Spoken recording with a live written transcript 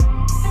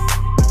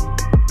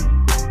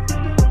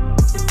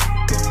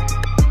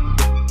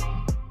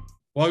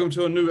Welcome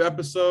to a new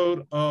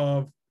episode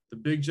of the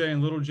Big J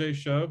and Little J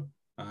Show.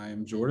 I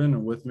am Jordan,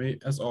 and with me,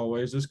 as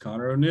always, is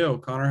Conor O'Neill.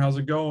 Conor, how's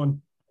it going?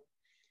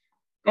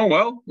 Oh,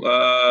 well,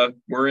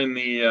 we're in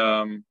the,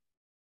 I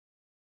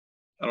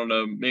don't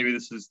know, maybe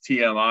this is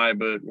TMI,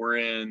 but we're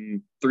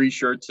in 3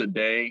 shirts a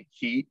day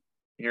heat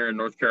here in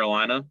North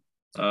Carolina.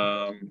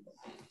 The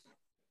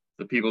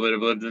people that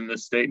have lived in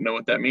this state know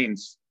what that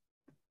means.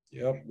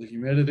 Yep, the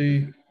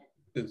humidity.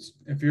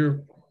 If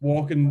you're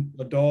walking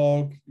a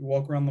dog, you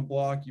walk around the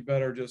block, you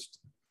better just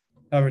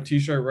have a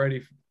T-shirt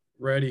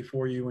ready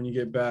for you when you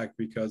get back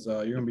because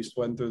you're going to be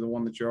sweating through the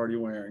one that you're already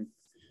wearing.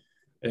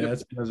 Yeah, Yep.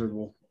 it's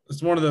miserable.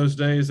 It's one of those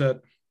days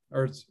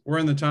we're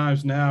in the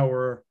times now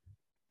where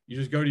you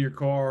just go to your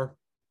car,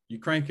 you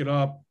crank it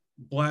up,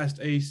 blast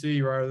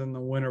AC rather than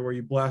the winter where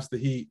you blast the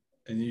heat,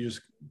 and you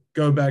just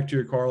go back to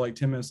your car like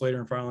 10 minutes later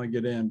and finally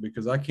get in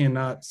because I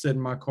cannot sit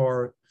in my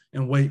car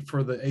and wait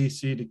for the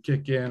AC to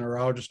kick in or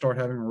I'll just start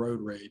having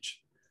road rage.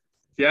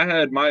 Yeah, I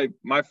had my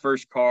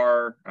first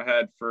car I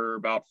had for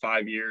about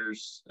 5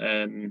 years,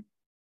 and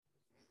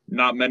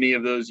not many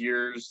of those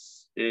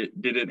years it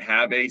didn't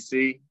have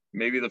AC,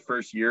 maybe the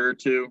first year or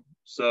two.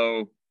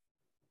 So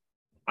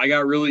I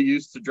got really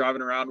used to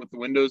driving around with the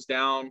windows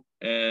down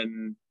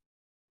and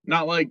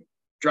not like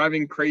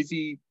driving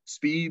crazy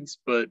speeds,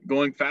 but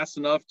going fast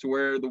enough to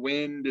where the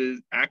wind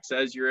acts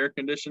as your air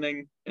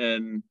conditioning.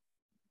 And,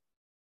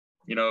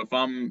 you know,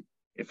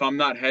 if I'm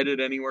not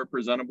headed anywhere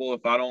presentable,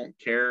 if I don't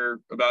care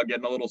about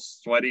getting a little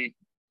sweaty,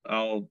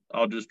 I'll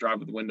just drive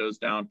with the windows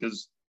down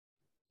because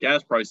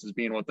gas prices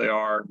being what they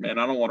are, man,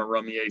 I don't want to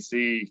run the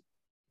AC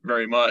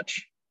very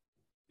much.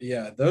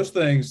 Yeah, those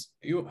things,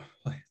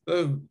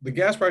 the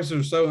gas prices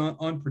are so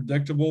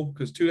unpredictable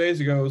because 2 days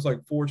ago it was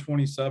like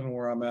 427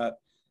 where I'm at,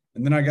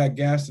 and then I got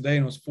gas today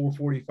and it was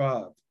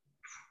 445.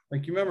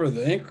 Like you remember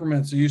the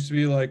increments, it used to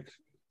be like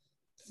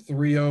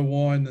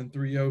 301, then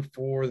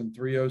 304, then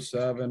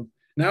 307.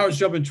 Now it's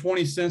jumping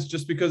 20 cents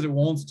just because it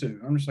wants to.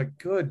 I'm just like,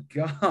 good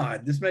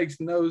God, this makes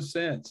no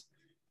sense.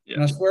 Yeah.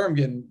 And I swear I'm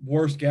getting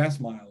worse gas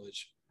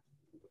mileage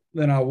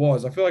than I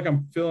was. I feel like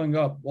I'm filling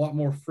up a lot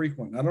more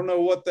frequent. I don't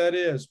know what that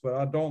is, but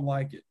I don't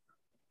like it.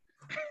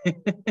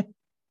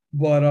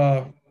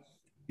 But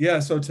yeah,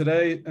 so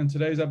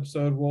today's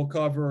episode we'll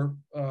cover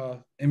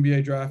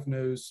NBA draft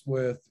news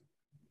with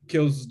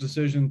Keels'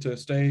 decision to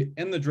stay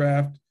in the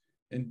draft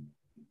and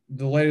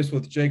the latest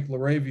with Jake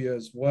LaRavia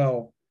as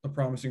well, a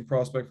promising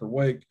prospect for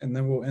Wake. And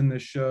then we'll end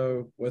this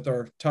show with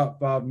our top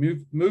 5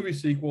 movie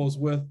sequels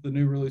with the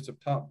new release of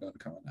Top Gun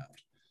coming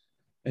out.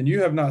 And you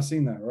have not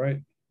seen that,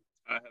 right?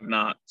 I have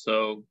not.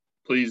 So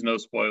please, no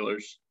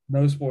spoilers.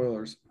 No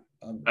spoilers.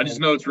 I just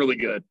know it's really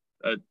good.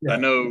 Yeah. I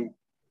know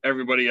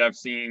everybody I've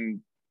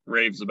seen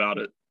raves about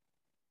it.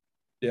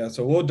 Yeah,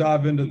 so we'll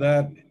dive into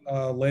that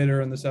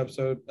later in this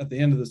episode, at the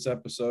end of this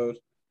episode.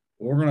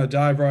 We're going to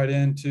dive right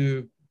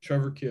into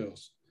Trevor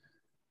Keels.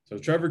 So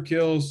Trevor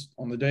Keels,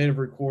 on the date of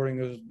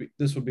recording,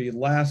 this would be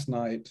last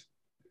night,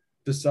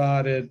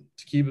 decided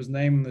to keep his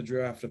name in the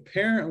draft.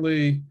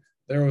 Apparently,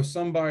 there was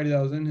somebody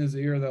that was in his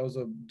ear that was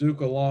a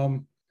Duke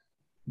alum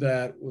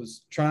that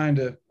was trying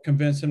to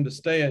convince him to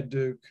stay at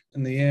Duke.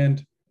 In the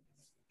end,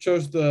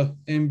 chose the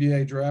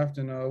NBA draft.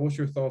 And what's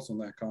your thoughts on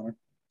that, Conor?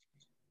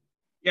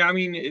 Yeah, I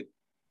mean,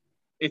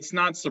 it's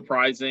not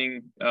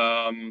surprising.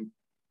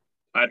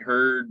 I'd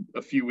heard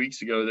a few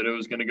weeks ago that it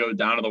was going to go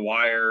down to the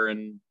wire,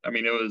 and I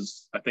mean, it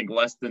was I think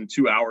less than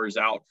 2 hours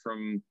out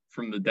from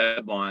the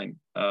deadline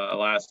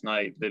last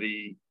night that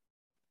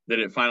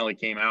it finally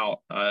came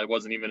out. It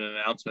wasn't even an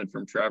announcement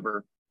from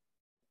Trevor.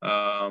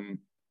 You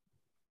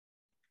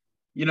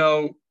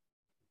know,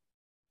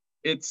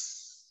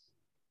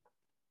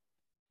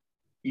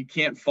 you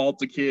can't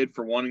fault a kid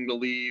for wanting to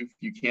leave.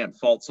 You can't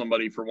fault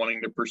somebody for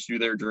wanting to pursue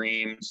their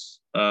dreams.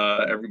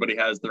 Everybody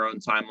has their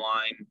own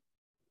timeline.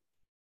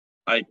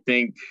 I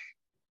think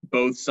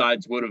both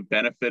sides would have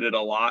benefited a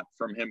lot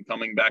from him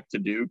coming back to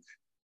Duke.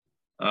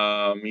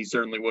 He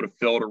certainly would have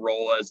filled a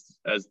role as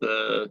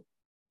that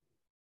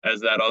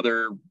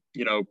other,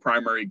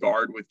 primary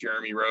guard with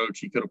Jeremy Roach.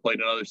 He could have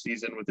played another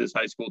season with his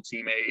high school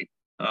teammate.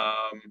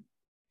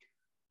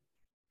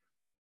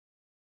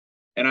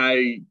 And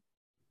I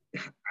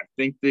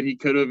think that he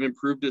could have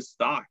improved his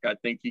stock. I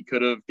think he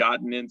could have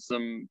gotten in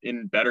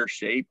better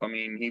shape. I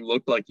mean, he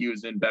looked like he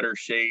was in better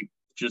shape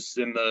just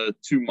in the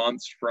 2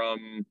 months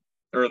the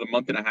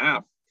month and a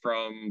half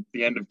from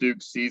the end of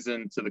Duke's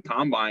season to the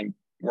combine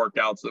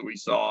workouts that we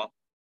saw.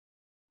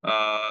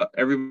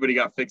 Everybody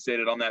got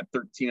fixated on that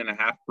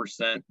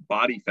 13.5%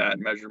 body fat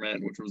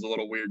measurement, which was a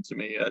little weird to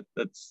me.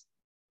 It's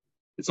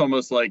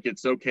almost like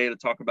it's okay to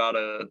talk about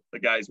a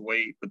guy's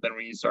weight, but then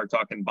when you start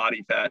talking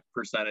body fat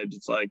percentage,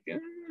 it's like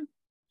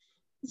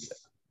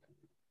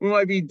we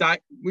might be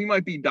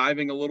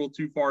diving a little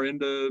too far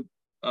into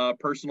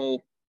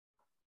personal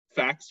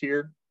facts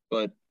here,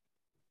 but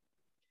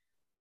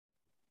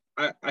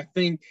I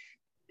think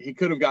he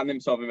could have gotten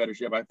himself in better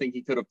shape. I think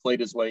he could have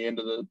played his way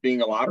into being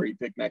a lottery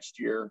pick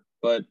next year,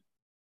 but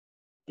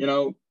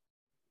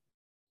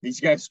these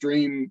guys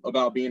dream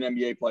about being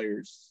NBA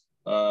players.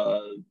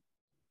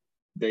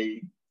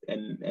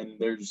 and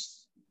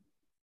there's,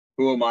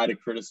 who am I to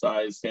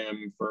criticize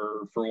him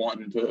for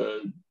wanting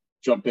to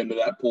jump into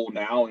that pool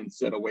now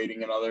instead of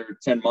waiting another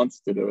 10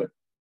 months to do it?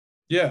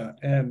 Yeah,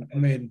 and I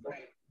mean,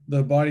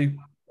 the body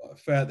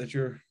fat that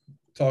you're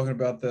talking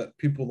about that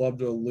people love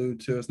to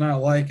allude to, it's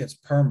not like it's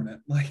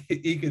permanent. Like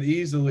he could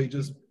easily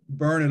just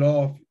burn it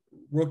off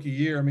rookie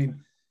year. I mean,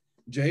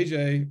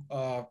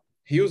 JJ,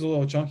 he was a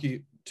little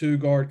chunky two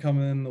guard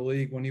coming in the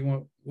league when he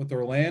went with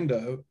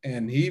Orlando,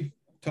 and he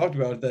talked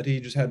about it that he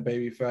just had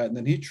baby fat, and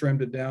then he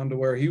trimmed it down to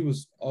where he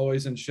was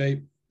always in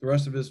shape. The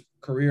rest of his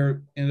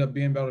career ended up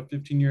being about a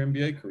 15-year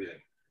NBA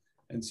career,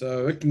 and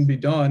so it can be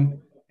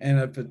done. And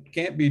if it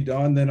can't be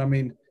done, then I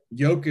mean,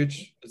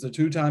 Jokic is a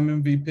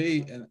two-time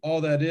MVP, and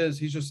all that is,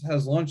 he just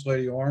has lunch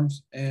lady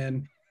arms,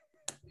 and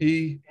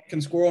he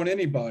can score on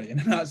anybody. And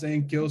I'm not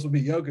saying Keels will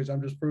be Jokic.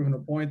 I'm just proving a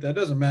point that it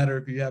doesn't matter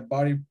if you have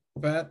body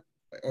fat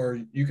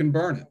or you can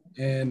burn it.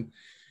 And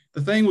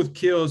the thing with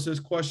Keels, his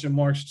question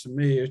marks to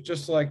me, it's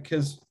just like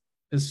his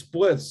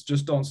splits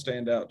just don't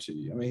stand out to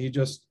you. I mean,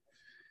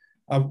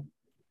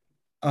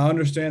 I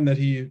understand that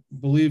he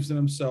believes in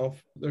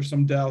himself. There's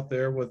some doubt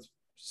there with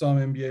some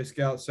NBA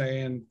scouts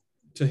saying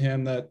to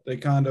him that they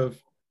kind of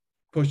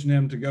pushing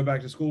him to go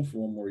back to school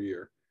for one more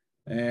year.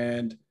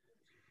 And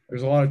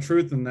there's a lot of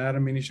truth in that. I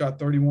mean, he shot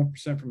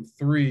 31% from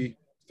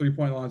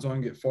three-point lines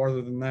on, get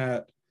farther than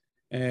that.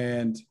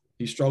 And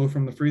he struggled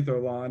from the free throw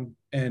line,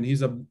 and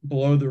he's a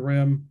below the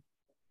rim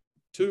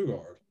two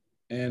guard.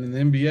 And in the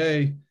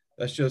NBA,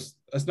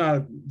 that's not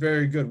a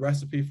very good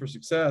recipe for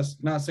success.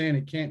 Not saying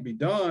it can't be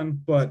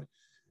done, but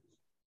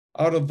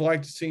I would have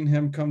liked to seen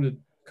him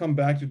come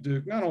back to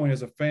Duke, not only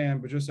as a fan,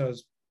 but just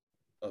as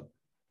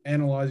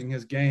analyzing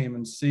his game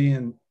and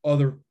seeing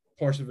other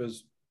parts of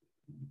his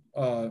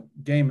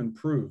game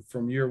improve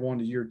from year one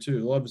to year two.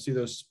 Love to see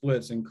those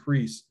splits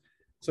increase.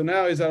 So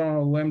now he's out on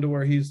a limb to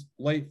where he's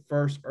late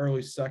first,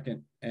 early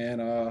second.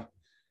 And I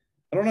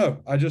don't know.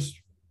 I just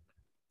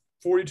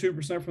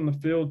 42% from the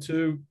field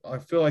too. I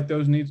feel like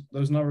those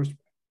numbers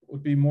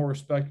would be more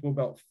respectable,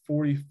 about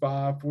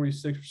 45,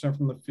 46%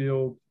 from the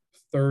field,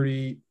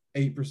 38%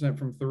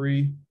 from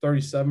three,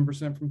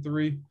 37% from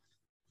three.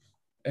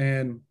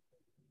 And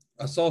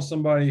I saw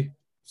somebody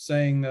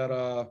saying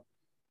that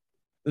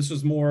this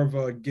was more of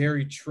a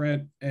Gary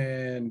Trent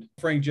and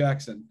Frank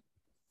Jackson.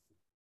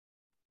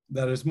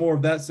 That is more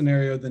of that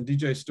scenario than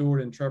DJ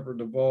Stewart and Trevon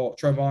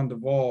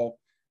Duvall.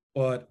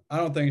 But I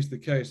don't think it's the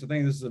case. I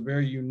think this is a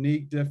very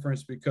unique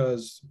difference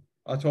because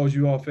I told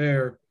you off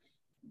air,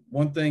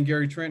 one thing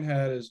Gary Trent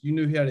had is you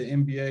knew he had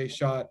an NBA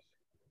shot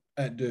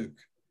at Duke.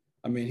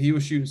 I mean, he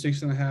was shooting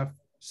six and a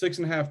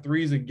half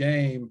threes a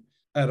game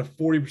at a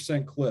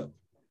 40% clip.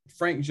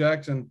 Frank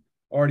Jackson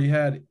already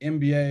had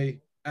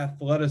NBA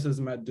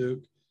athleticism at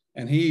Duke,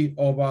 and he,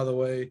 oh, by the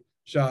way,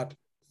 shot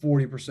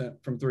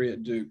 40% from three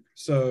at Duke.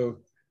 So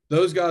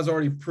those guys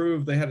already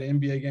proved they had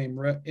an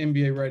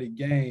NBA-ready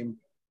game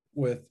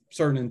with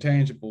certain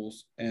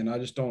intangibles, and I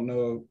just don't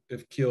know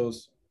if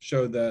Keels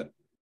showed that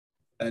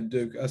at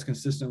Duke as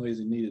consistently as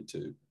he needed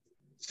to.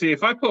 See,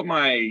 if I put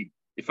my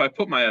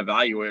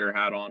evaluator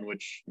hat on,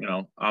 which, you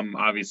know, I'm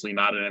obviously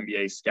not an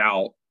NBA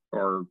scout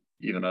or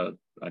even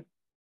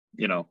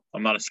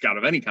I'm not a scout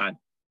of any kind.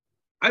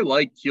 I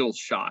like Keels'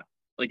 shot.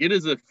 Like, it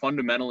is a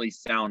fundamentally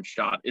sound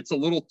shot. It's a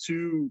little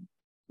too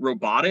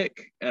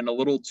robotic and a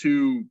little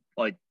too,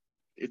 like,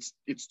 it's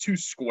too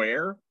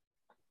square.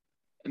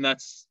 And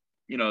that's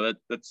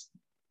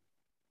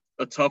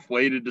a tough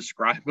way to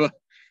describe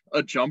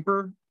a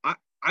jumper.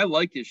 I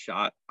like his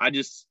shot. I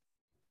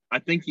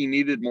think he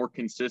needed more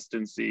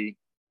consistency.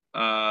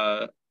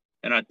 And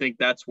I think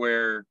that's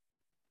where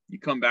you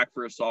come back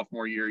for a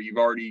sophomore year. You've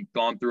already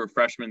gone through a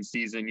freshman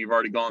season. You've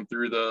already gone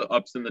through the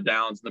ups and the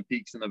downs and the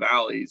peaks and the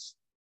valleys.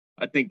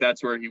 I think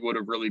that's where he would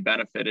have really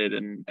benefited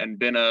and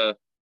been a,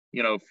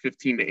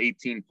 15 to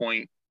 18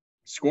 point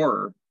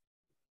scorer.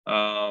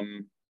 But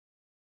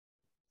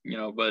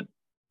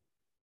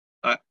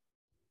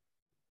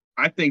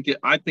I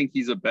think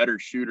he's a better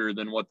shooter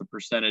than what the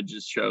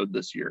percentages showed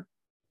this year.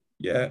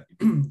 Yeah.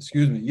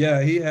 Excuse me.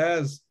 Yeah, he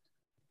has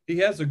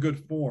a good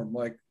form.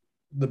 Like,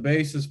 the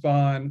base is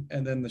fine,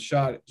 and then the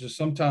shot, just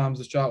sometimes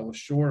the shot was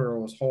shorter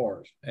or was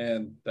hard,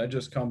 and that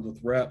just comes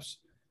with reps.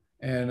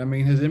 And I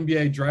mean, his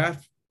NBA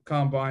draft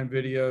combine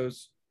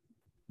videos,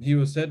 he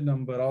was hitting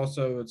them, but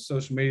also it's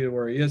social media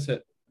where he is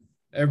hit.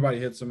 Everybody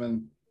hits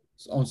them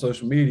on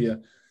social media,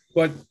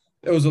 but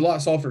it was a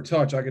lot softer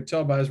touch. I could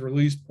tell by his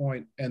release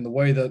point and the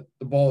way that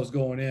the ball was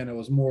going in, it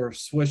was more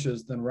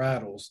swishes than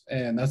rattles,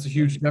 and that's a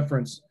huge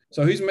difference.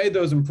 So he's made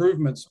those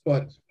improvements,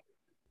 but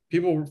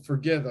people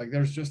forget, like,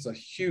 there's just a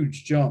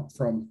huge jump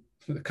from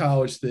the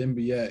college to the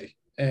NBA.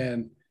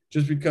 And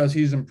just because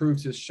he's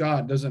improved his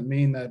shot doesn't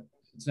mean that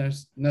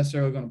it's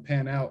necessarily going to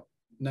pan out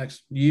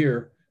next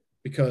year,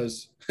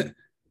 because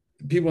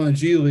people in the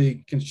G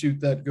League can shoot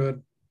that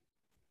good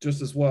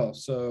just as well.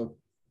 So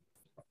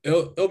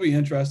it'll be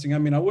interesting. I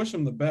mean, I wish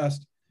him the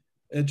best.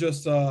 It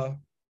just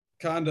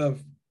kind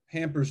of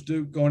hampers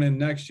Duke going in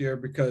next year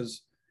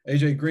because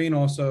AJ Green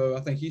also,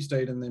 I think he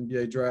stayed in the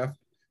NBA draft.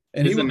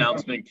 And his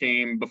announcement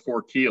came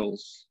before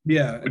Keels.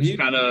 Yeah, and which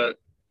kind of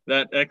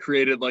that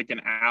created like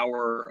an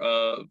hour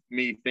of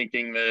me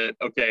thinking that,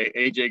 okay,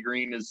 AJ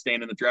Green is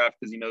staying in the draft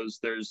because he knows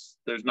there's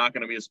not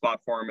going to be a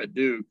spot for him at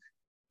Duke.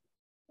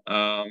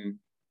 And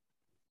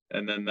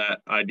then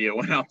that idea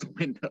went out the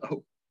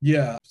window.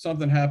 Yeah,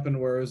 something happened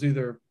where it was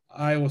either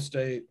Iowa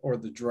State or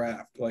the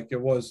draft. Like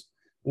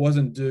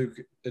wasn't Duke.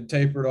 It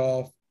tapered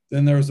off.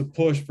 Then there was a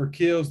push for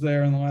Keels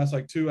there in the last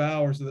like 2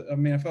 hours. I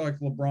mean, I felt like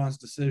LeBron's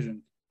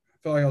decision. I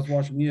felt like I was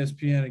watching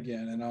ESPN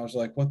again, and I was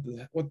like,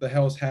 what the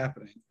hell is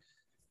happening?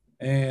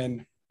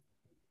 And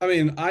I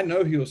mean, I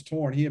know he was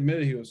torn. He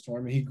admitted he was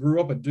torn. I mean, he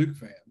grew up a Duke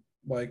fan.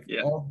 Like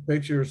all the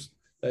pictures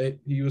that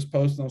he was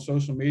posting on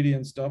social media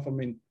and stuff. I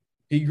mean,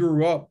 he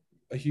grew up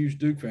a huge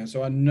Duke fan.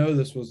 So I know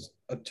this was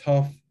a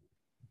tough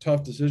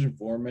decision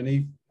for him.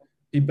 And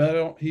he bet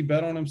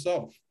on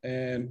himself.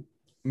 And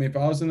I mean, if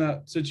I was in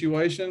that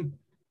situation,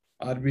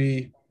 I'd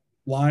be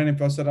lying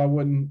if I said I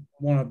wouldn't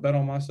want to bet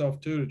on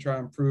myself too, to try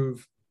and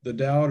prove the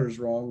doubters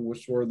wrong,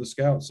 which were the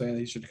scouts saying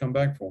he should come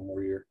back for one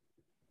more year.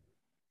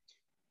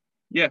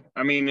 Yeah,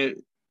 I mean,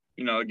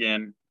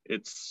 again,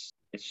 it's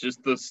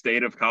just the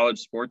state of college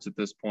sports at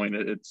this point.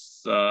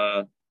 It's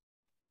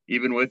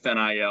even with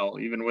NIL,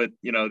 even with,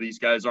 these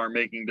guys aren't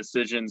making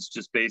decisions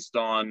just based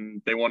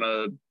on they want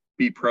to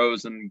be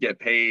pros and get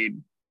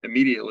paid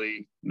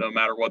immediately, no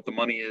matter what the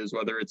money is,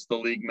 whether it's the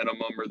league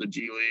minimum or the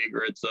G League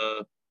or it's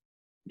a,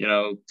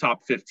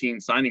 top 15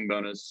 signing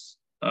bonus.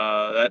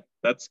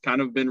 That's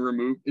kind of been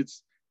removed.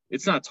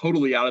 It's not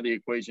totally out of the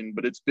equation,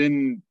 but it's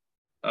been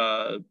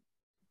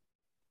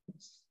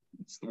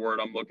it's the word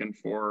I'm looking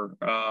for.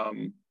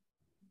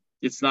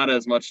 It's not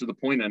as much to the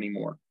point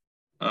anymore.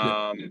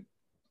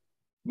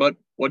 But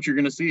what you're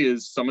going to see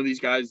is some of these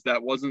guys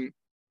that wasn't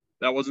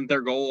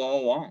their goal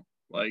all along.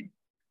 Like,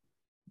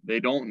 they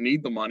don't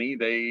need the money.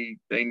 They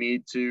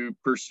need to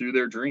pursue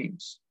their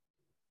dreams.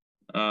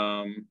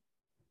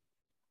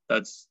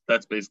 That's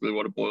basically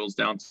what it boils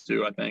down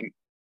to, I think.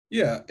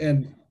 Yeah,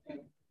 and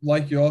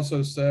like you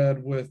also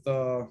said with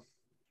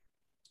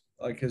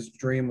like his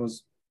dream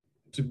was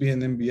to be in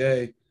the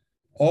NBA.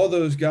 All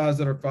those guys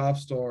that are 5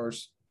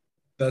 stars,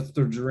 that's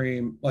their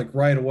dream. Like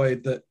right away,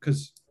 that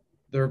because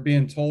they're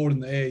being told in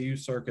the AAU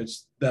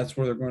circuits that's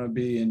where they're going to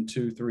be in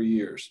 2-3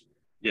 years.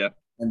 Yeah,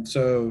 and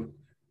so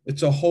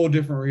it's a whole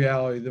different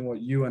reality than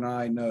what you and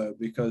I know,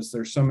 because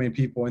there's so many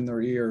people in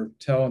their ear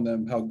telling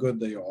them how good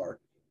they are,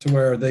 to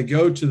where they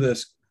go to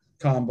this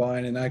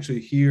combine and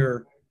actually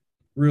hear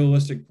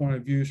realistic point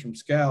of views from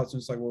scouts.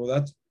 And it's like, well,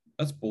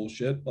 that's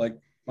bullshit. Like,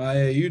 my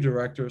AAU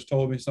director has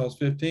told me since I was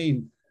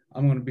 15,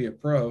 I'm going to be a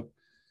pro.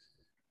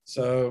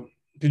 So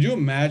could you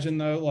imagine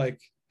though, like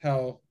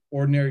how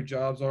ordinary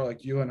jobs are?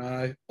 Like you and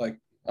I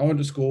went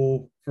to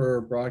school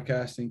for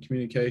broadcasting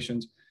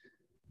communications.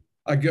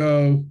 I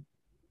go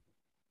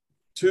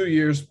 2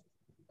 years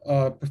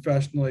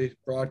professionally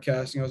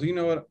broadcasting. I was like, you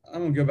know what?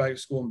 I'm going to go back to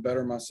school and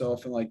better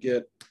myself and like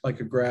get like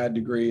a grad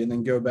degree and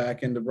then go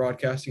back into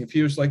broadcasting. If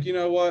he was like, you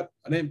know what?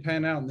 I didn't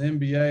pan out in the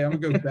NBA. I'm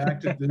going to go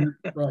back to Duke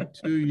for like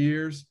 2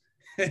 years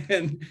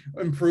and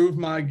improve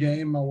my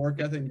game, my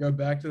work ethic, and go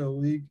back to the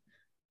league.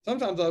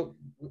 Sometimes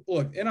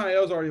look,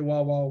 NIL is already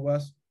wild, wild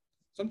west.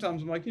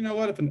 Sometimes I'm like, you know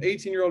what? If an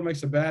 18-year-old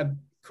makes a bad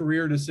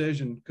career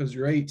decision because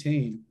you're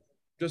 18,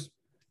 just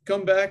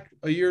come back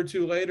a year or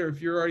two later.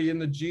 If you're already in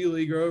the G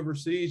League or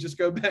overseas, just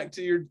go back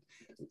to your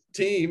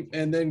team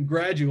and then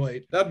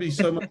graduate. That'd be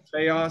so much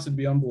chaos. It'd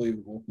be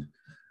unbelievable.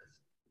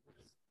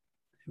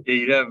 Yeah,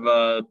 you'd have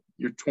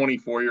your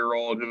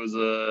 24-year-old who was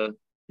a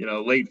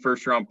late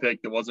first-round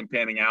pick that wasn't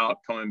panning out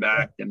coming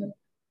back and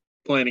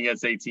playing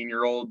against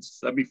 18-year-olds.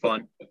 That'd be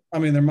fun. I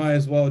mean, there might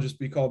as well just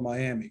be called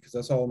Miami, because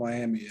that's all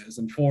Miami is,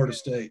 and Florida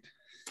State.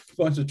 A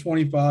bunch of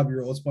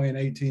 25-year-olds playing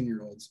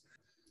 18-year-olds.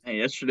 Hey,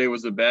 yesterday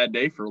was a bad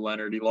day for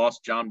Leonard. He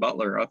lost John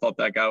Butler. I thought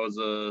that guy was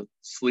a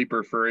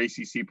sleeper for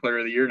ACC Player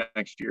of the Year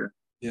next year.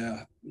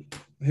 Yeah.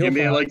 The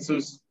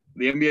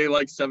NBA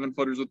likes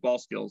 7-footers with ball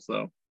skills,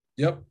 though.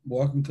 Yep.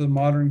 Welcome to the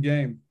modern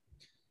game.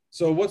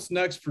 So what's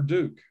next for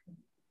Duke?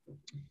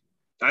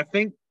 I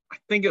think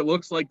it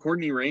looks like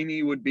Courtney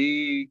Ramey would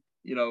be,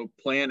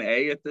 plan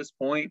A at this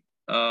point.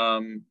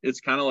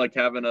 It's kind of like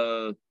having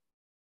a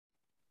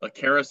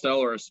carousel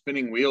or a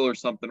spinning wheel or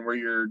something where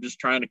you're just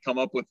trying to come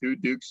up with who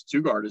Duke's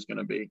 2-guard is going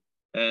to be.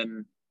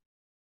 And,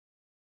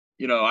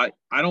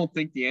 I don't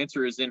think the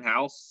answer is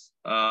in-house.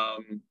 I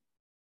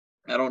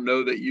don't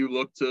know that you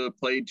look to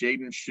play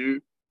Jaden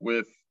Schutt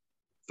with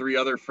 3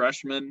 other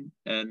freshmen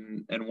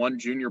and 1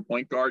 junior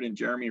point guard in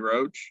Jeremy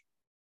Roach.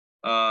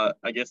 I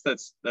guess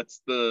that's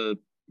the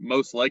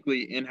most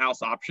likely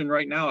in-house option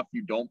right now if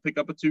you don't pick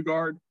up a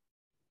 2-guard.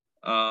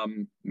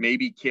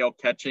 Maybe Cale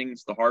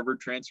Catchings, the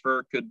Harvard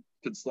transfer,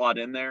 could slot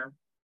in there.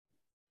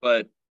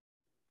 But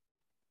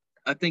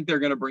I think they're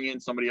going to bring in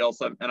somebody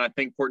else. And I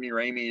think Courtney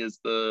Ramey is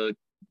the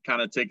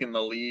kind of taking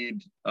the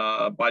lead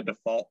by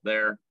default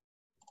there.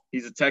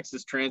 He's a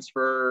Texas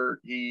transfer.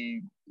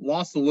 He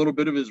lost a little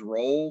bit of his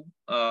role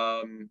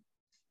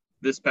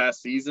this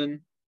past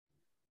season,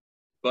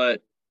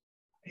 but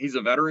he's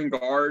a veteran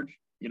guard.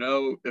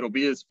 It'll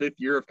be his 5th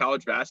year of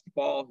college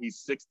basketball.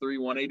 He's 6'3",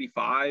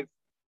 185.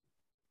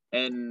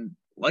 And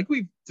like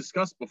we've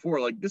discussed before,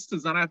 like, this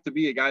does not have to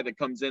be a guy that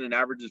comes in and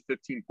averages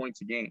 15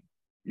 points a game.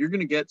 You're going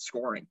to get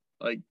scoring.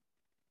 Like,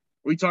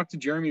 we talked to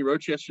Jeremy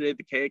Roach yesterday at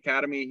the K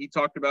Academy. He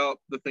talked about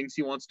the things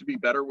he wants to be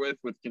better with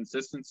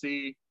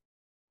consistency.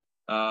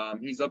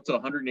 He's up to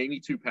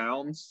 182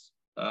 pounds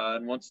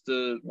and wants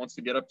to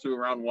get up to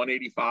around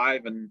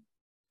 185 and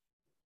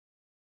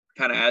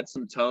kind of add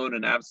some tone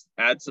and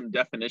add some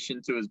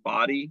definition to his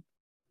body.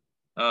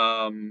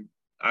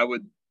 I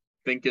would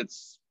think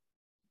it's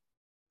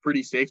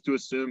pretty safe to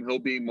assume he'll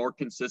be more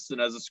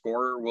consistent as a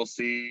scorer. We'll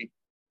see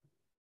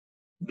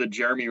the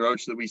Jeremy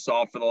Roach that we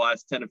saw for the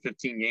last 10 to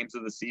 15 games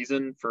of the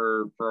season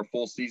for a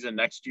full season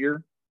next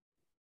year.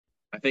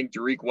 I think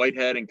Dariq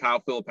Whitehead and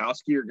Kyle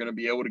Filipowski are going to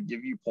be able to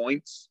give you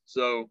points.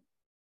 So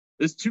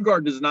this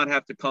 2-guard does not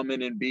have to come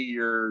in and be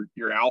your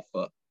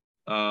alpha.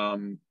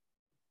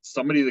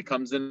 Somebody that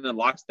comes in and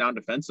locks down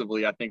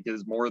defensively, I think,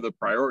 is more the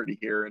priority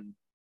here. And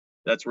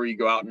that's where you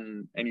go out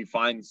and you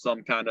find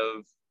some kind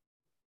of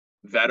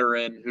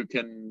veteran who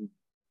can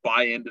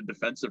buy into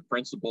defensive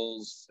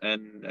principles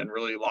and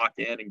really lock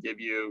in and give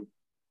you,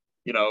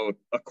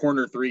 a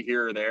corner 3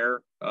 here or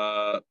there,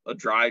 a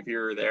drive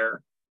here or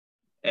there,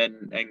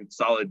 and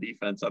solid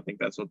defense. I think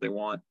that's what they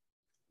want.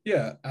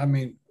 Yeah, I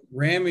mean,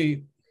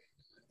 Ramey,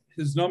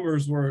 his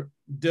numbers were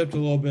dipped a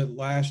little bit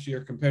last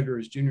year compared to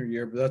his junior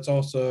year, but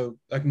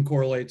that can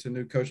correlate to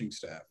new coaching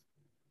staff.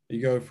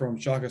 You go from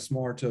Shaka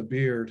Smart to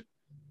Beard.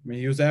 I mean,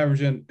 he was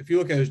averaging, if you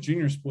look at his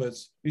junior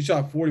splits, he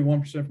shot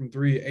 41% from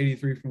 3,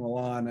 83 from the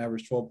line,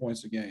 averaged 12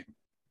 points a game.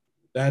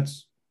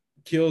 That's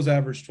Keels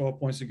averaged 12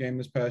 points a game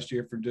this past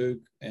year for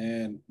Duke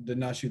and did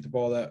not shoot the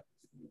ball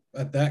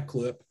at that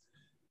clip.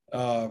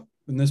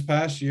 In this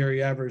past year,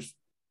 he averaged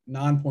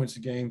 9 points a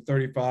game,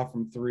 35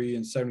 from 3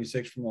 and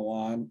 76 from the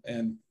line.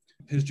 And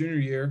his junior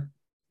year,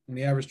 when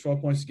he averaged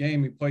 12 points a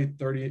game, he played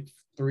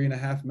 33 and a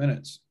half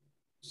minutes.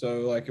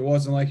 So, like, it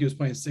wasn't like he was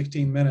playing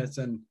 16 minutes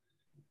and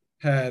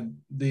had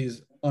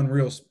these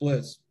unreal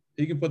splits.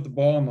 He can put the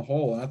ball in the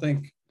hole. And I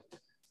think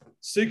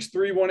 6'3",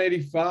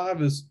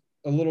 185 is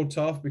a little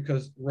tough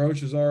because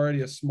Roach is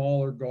already a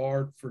smaller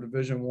guard for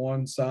Division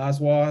I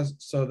size-wise.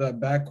 So that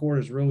backcourt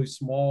is really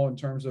small in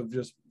terms of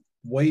just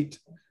weight.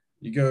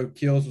 You go,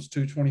 Keels was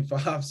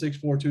 225,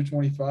 6'4",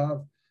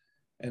 225.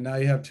 And now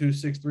you have 2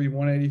 6'3",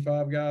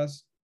 185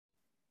 guys.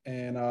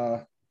 And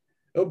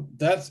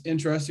that's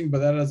interesting, but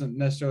that doesn't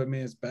necessarily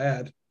mean it's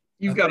bad.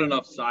 You've got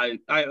enough size.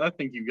 I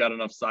think you've got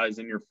enough size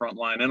in your front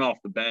line and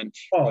off the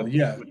bench. Oh,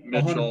 with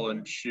Mitchell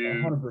and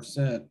Shoe.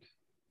 100%.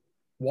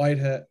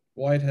 Whitehead.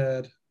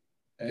 Whitehead's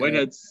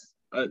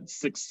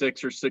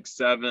 6'6" or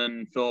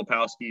 6'7".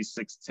 Filipowski's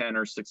 6'10"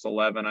 or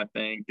 6'11", I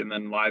think. And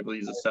then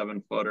Lively's a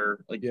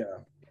 7-footer. Like, yeah.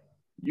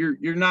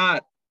 You're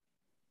not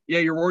 –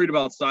 you're worried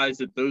about size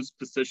at those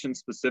positions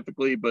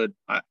specifically, but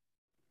I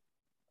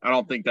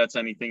don't think that's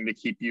anything to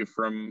keep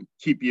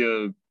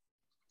you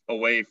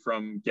away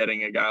from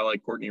getting a guy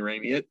like Courtney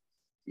Ramey.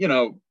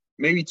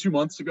 Maybe 2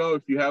 months ago,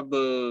 if you have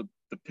the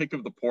pick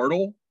of the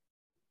portal,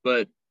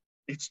 but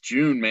it's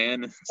June,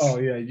 man.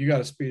 You got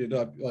to speed it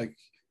up. Like,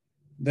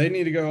 they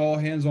need to go all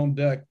hands on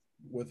deck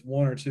with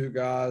 1 or 2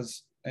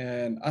 guys,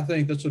 and I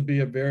think this would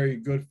be a very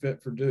good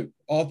fit for Duke.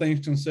 All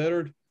things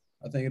considered,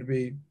 I think it'd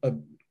be a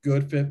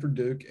good fit for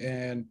Duke,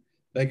 and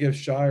that gives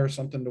Shire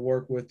something to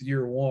work with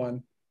year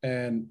one.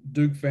 And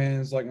Duke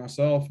fans like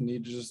myself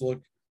need to just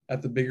look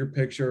at the bigger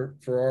picture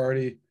for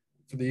the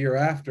year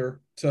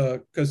after,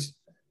 because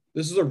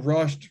this is a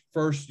rushed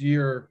first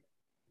year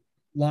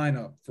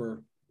lineup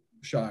for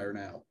Shire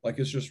now. Like,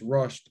 it's just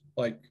rushed,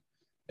 like,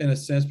 in a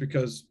sense,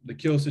 because the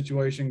Kill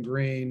situation,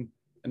 Green,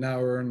 and now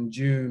we're in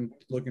June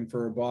looking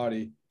for a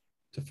body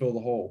to fill the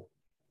hole.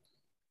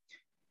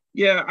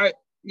 Yeah, I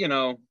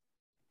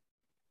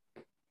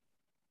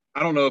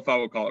don't know if I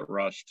would call it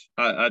rushed.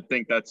 I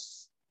think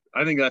that's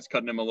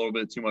cutting him a little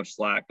bit too much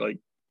slack. Like,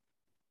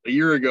 a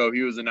year ago,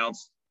 he was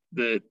announced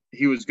that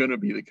he was going to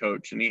be the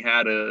coach, and he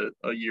had a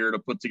year to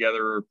put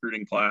together a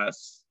recruiting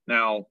class.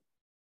 Now,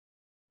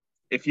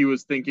 if he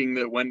was thinking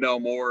that Wendell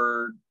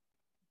Moore,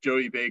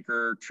 Joey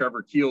Baker,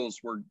 Trevor Keels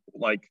were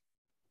like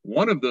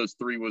one of those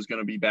 3 was going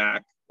to be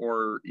back,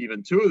 or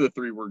even 2 of the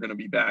 3 were going to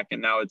be back,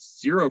 and now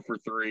it's 0 for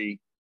 3.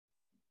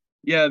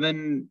 Yeah,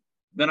 then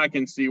I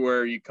can see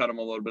where you cut him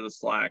a little bit of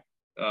slack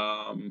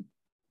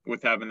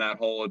with having that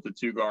hole at the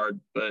 2-guard.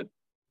 But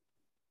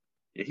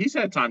he's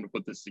had time to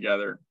put this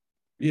together.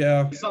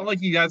 Yeah. It's not like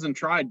he hasn't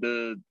tried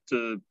to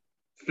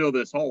fill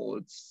this hole.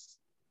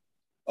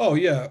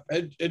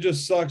 It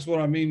just sucks. What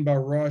I mean by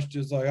rushed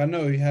is, like, I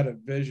know he had a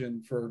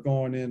vision for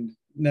going in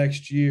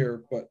next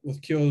year, but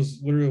with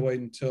Kills literally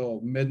waiting until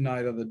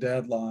midnight of the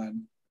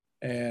deadline,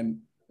 and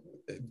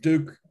if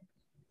Duke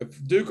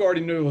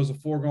already knew it was a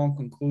foregone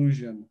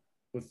conclusion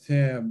with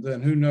him,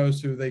 then who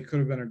knows who they could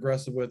have been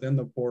aggressive with in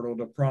the portal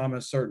to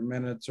promise certain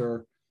minutes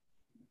or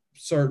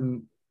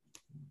certain,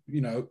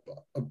 a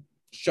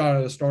shot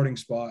at a starting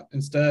spot.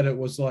 Instead, it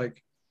was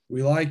like,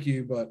 we like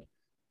you, but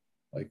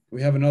Like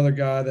we have another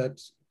guy that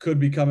could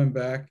be coming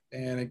back,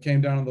 and it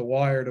came down to the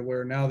wire to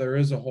where now there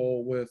is a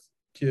hole with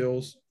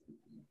Keels.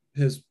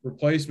 His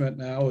replacement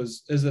now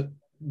is it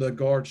the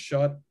guard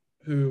Shutt,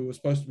 who was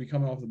supposed to be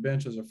coming off the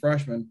bench as a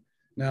freshman.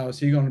 Now is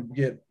he going to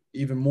get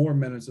even more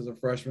minutes as a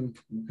freshman?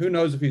 Who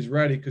knows if he's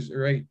ready, because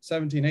you're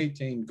 17,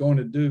 18, going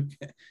to Duke.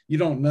 You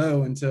don't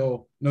know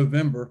until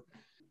November.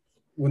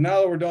 Well,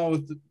 now that we're done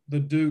with the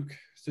Duke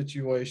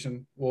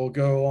situation, we'll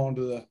go on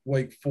to the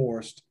Wake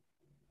Forest.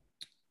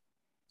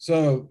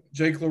 So,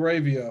 Jake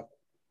LaRavia,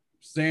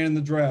 staying in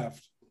the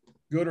draft,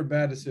 good or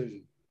bad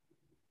decision?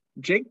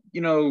 Jake,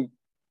 we're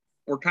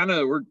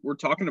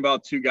talking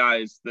about two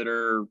guys that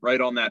are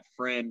right on that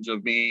fringe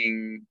of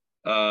being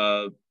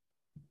one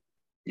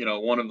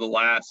of the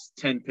last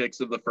 10 picks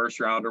of the first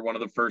round or one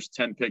of the first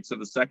 10 picks of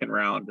the second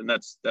round. And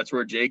that's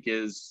where Jake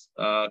is,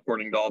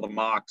 according to all the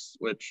mocks,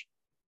 which,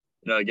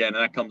 again,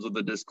 that comes with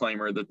a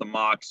disclaimer that the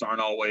mocks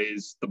aren't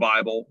always the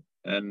Bible.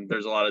 And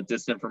there's a lot of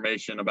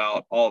disinformation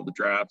about all of the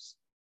drafts.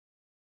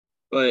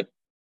 But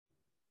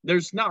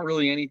there's not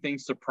really anything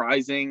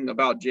surprising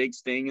about Jake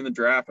staying in the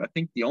draft. I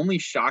think the only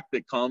shock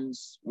that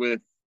comes with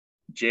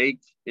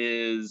Jake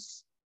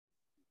is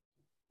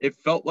it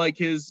felt like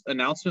his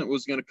announcement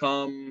was going to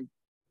come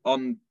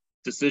on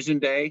decision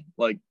day,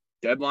 like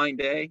deadline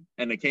day,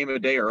 and it came a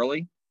day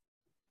early.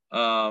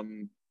 I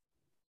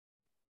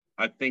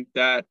think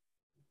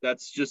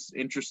that's just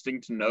interesting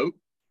to note.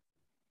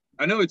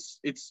 I know it's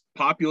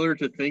popular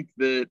to think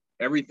that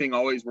everything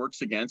always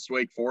works against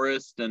Wake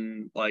Forest,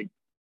 and like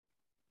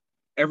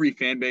every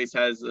fan base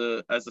has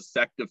a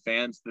sect of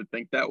fans that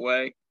think that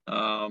way.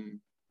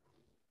 And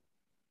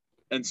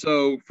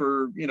so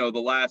for, the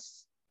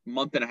last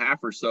month and a half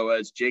or so,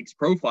 as Jake's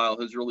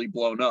profile has really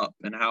blown up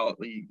and how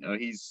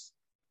he's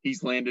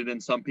landed in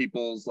some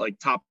people's like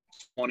top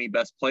 20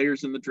 best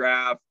players in the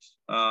draft.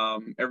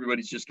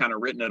 Everybody's just kind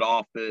of written it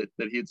off that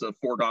it's a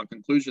foregone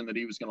conclusion that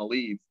he was going to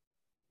leave.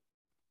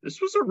 This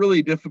was a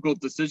really difficult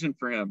decision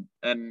for him.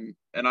 And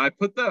I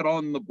put that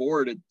on the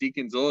board at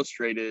Deacons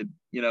Illustrated.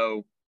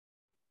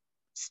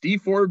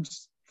 Steve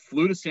Forbes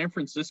flew to San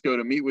Francisco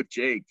to meet with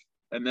Jake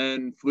and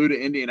then flew to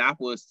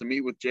Indianapolis to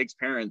meet with Jake's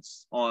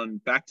parents on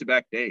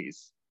back-to-back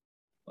days.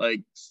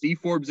 Like, Steve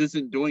Forbes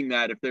isn't doing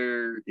that if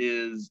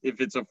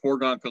it's a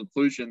foregone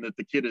conclusion that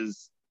the kid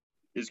is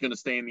going to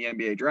stay in the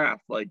NBA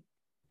draft. Like,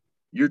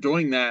 you're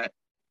doing that,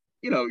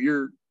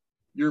 you're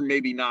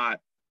maybe not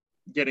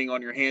getting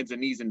on your hands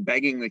and knees and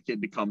begging the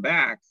kid to come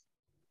back,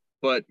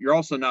 but you're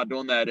also not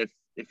doing that if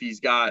he's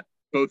got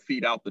both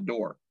feet out the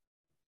door.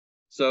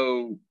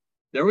 So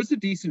there was a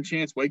decent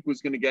chance Wake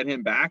was going to get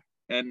him back,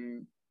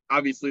 and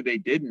obviously they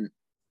didn't.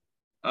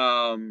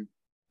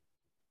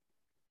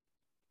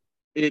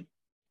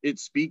 It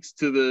speaks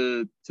to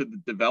the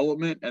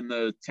development and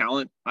the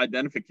talent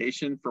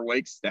identification for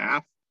Wake's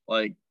staff.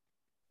 Like,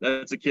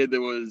 that's a kid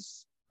that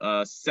was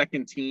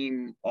second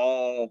team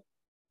all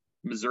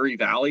Missouri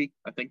Valley,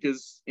 I think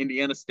is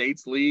Indiana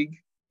State's league.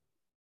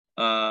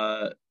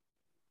 And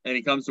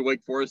he comes to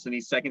Wake Forest and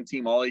he's second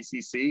team all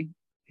ACC.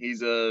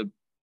 He's a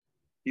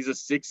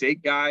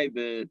 6'8" guy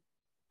that,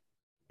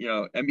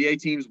 NBA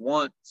teams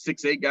want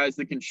 6'8" guys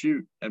that can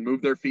shoot and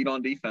move their feet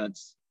on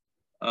defense.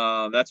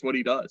 That's what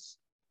he does.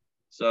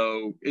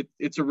 So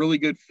it's a really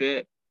good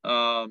fit.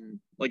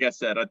 Like I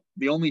said,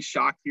 the only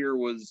shock here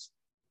was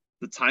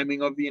the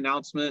timing of the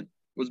announcement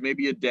was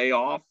maybe a day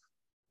off.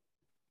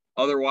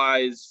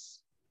 Otherwise,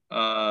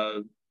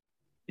 it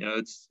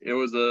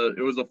was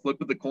a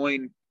flip of the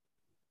coin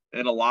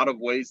in a lot of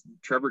ways.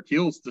 Trevor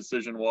Keels'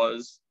 decision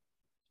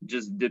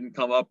just didn't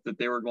come up that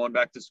they were going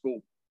back to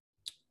school.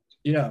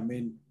 Yeah, I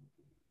mean,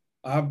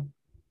 I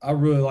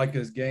really like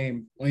his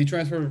game. When he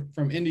transferred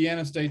from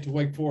Indiana State to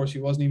Wake Forest, he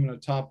wasn't even a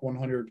top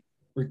 100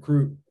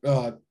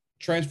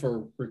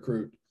 transfer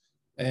recruit.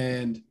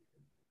 And,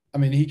 I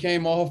mean, he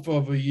came off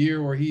of a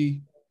year where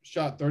he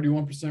shot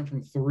 31%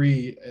 from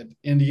three at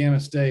Indiana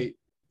State,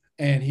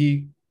 and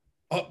he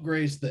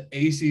upgrades the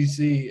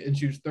ACC and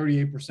shoots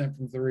 38%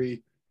 from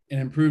three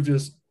and improved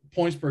his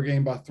points per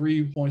game by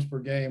 3 points per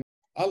game.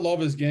 I love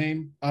his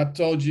game. I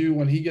told you,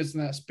 when he gets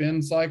in that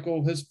spin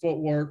cycle, his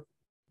footwork,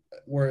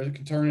 where it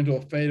can turn into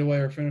a fadeaway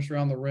or finish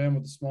around the rim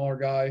with a smaller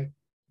guy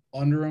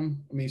under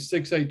him. I mean,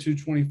 6'8",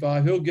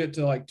 225. He'll get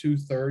to like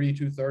 230,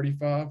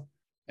 235.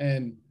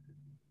 And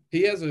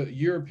he has a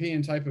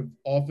European type of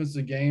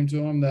offensive game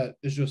to him that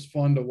is just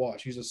fun to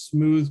watch. He's a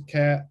smooth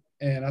cat,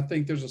 and I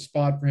think there's a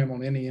spot for him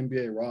on any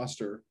NBA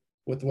roster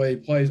with the way he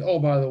plays. Oh,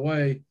 by the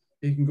way,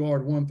 he can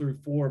guard 1 through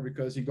 4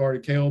 because he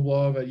guarded Caleb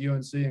Love at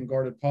UNC and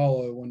guarded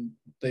Paulo when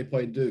they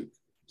played Duke.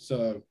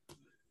 So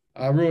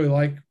I really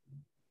like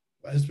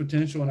his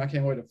potential, and I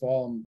can't wait to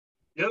follow him.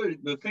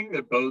 The thing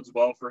that bodes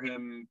well for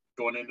him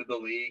going into the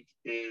league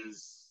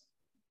is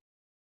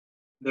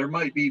there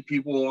might be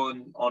people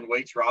on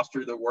Wake's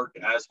roster that worked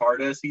as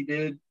hard as he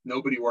did.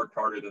 Nobody worked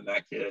harder than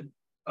that kid.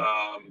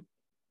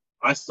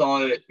 I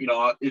saw it,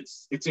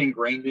 it's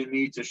ingrained in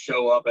me to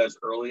show up as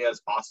early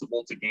as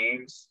possible to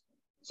games.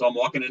 So I'm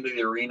walking into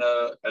the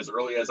arena as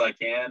early as I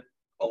can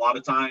a lot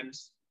of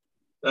times.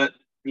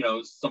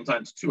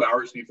 sometimes 2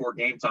 hours before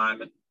game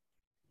time. And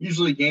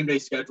usually game day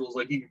schedules,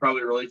 like you can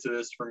probably relate to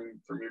this from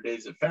your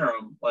days at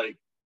Ferrum. Like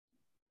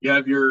you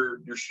have your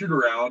shoot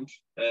around,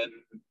 and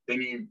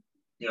then you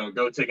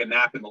go take a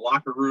nap in the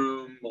locker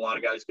room. A lot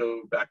of guys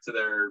go back to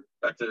their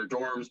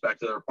dorms, back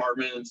to their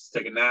apartments,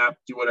 take a nap,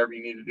 do whatever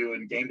you need to do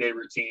in game day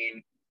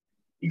routine.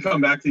 You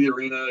come back to the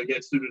arena,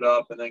 get suited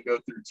up, and then go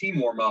through team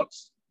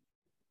warm-ups.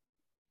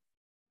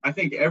 I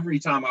think every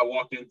time I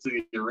walked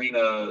into the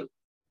arena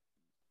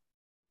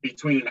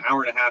between an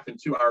hour and a half and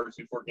 2 hours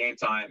before game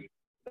time,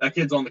 that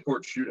kid's on the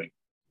court shooting.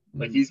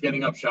 Like he's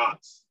getting up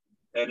shots.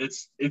 And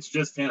it's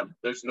just him.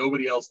 There's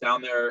nobody else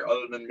down there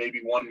other than maybe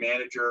one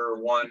manager or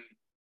one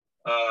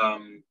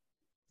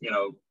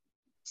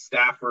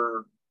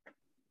staffer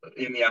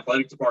in the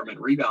athletic department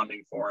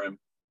rebounding for him.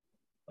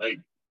 Like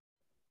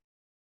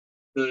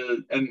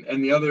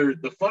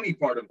the funny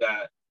part of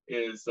that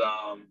is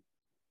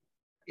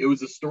it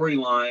was a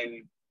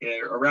storyline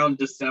around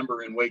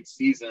December in Wake's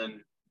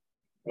season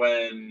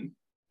when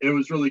it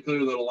was really clear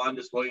that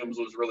Alondas Williams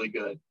was really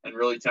good and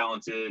really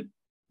talented,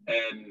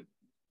 and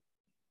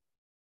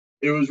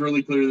it was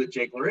really clear that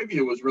Jake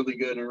LaRavia was really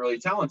good and really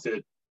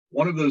talented.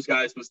 One of those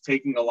guys was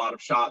taking a lot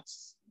of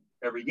shots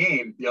every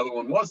game. The other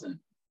one wasn't.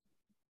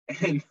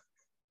 And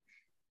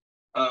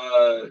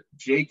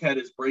Jake had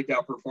his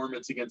breakout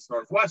performance against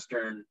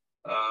Northwestern,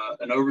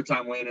 an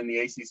overtime win in the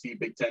ACC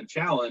Big Ten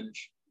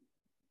Challenge.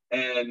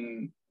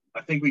 And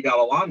I think we got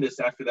Alondas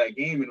after that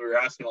game, and we were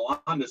asking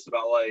Alondas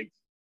about, like,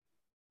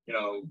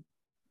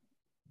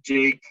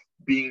 Jake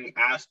being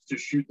asked to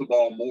shoot the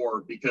ball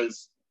more,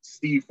 because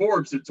Steve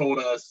Forbes had told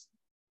us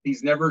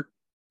he's never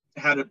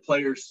had a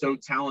player so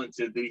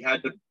talented that he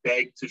had to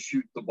beg to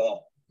shoot the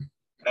ball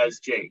as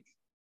Jake.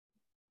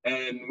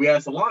 And we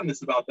asked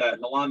Alondas about that,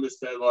 and Alondas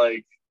said,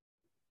 like,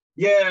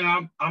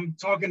 yeah, I'm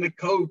talking to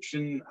coach,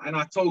 and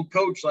I told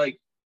coach, like,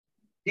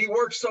 he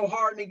works so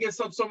hard and he gets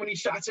up so many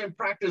shots in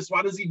practice.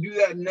 Why does he do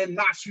that and then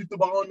not shoot the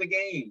ball in the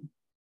game?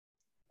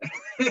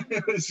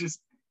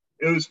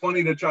 It was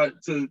funny to try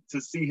to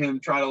see him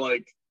try to,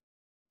 like,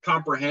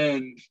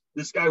 comprehend.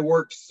 This guy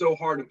works so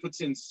hard and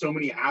puts in so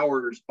many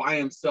hours by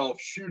himself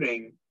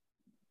shooting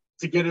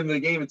to get into the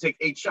game and take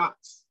 8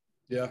 shots.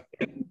 Yeah.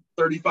 In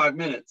 35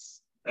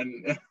 minutes.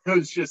 And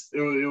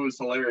it was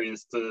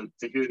hilarious to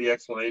hear the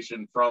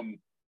explanation from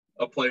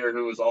a player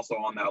who was also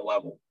on that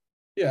level.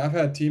 Yeah, I've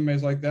had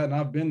teammates like that, and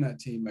I've been that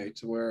teammate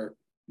to where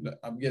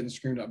I'm getting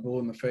screamed at, blue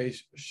in the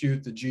face,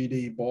 shoot the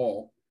GD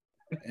ball.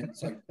 And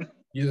it's like,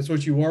 yeah, that's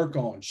what you work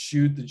on,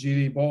 shoot the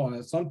GD ball.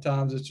 And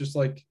sometimes it's just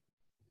like,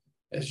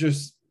 it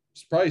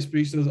probably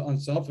speaks to his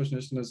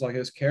unselfishness and it's like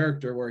his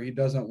character, where he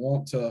doesn't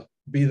want to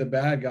be the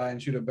bad guy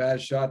and shoot a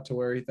bad shot to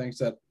where he thinks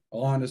that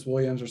Alondas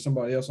Williams or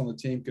somebody else on the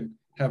team can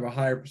have a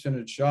higher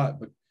percentage shot.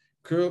 But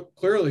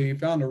clearly he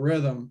found a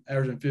rhythm,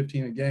 averaging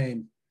 15 a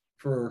game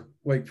for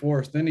Wake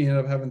Forest. Then he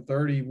ended up having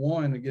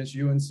 31 against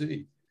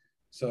UNC.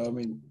 So, I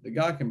mean, the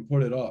guy can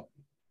put it up.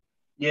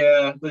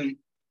 Yeah,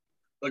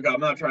 look, I'm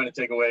not trying to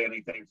take away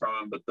anything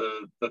from him, but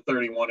the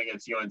 31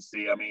 against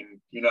UNC, I mean,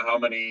 you know how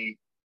many?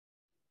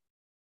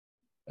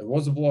 It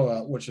was a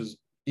blowout, which is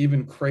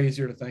even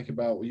crazier to think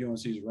about with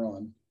UNC's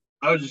run.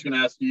 I was just going to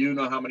ask you,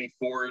 know how many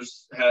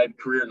 4s had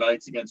career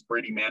nights against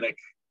Brady Manick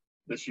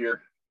this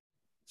year?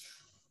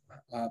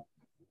 I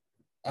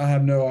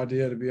have no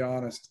idea, to be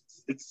honest.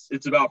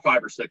 It's about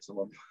 5 or 6 of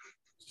them,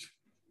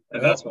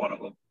 and that's one of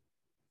them.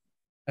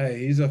 Hey,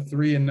 he's a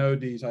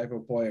 3-and-no-D type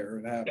of player.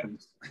 It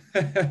happens.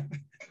 Yeah.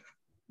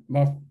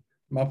 my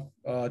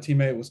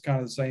teammate was kind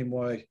of the same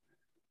way.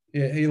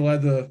 He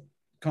led the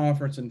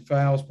conference in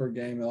fouls per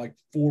game at like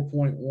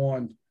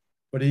 4.1,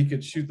 but he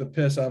could shoot the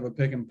piss out of a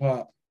pick and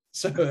pop.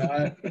 So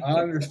I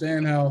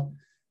understand how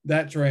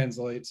that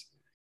translates.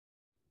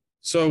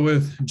 So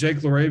with Jake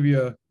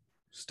LaRavia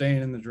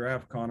staying in the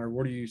draft, Connor,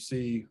 what do you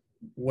see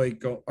Wake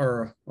go?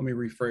 Or let me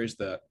rephrase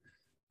that.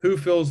 Who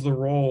fills the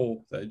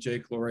role that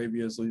Jake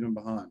LaRavia is leaving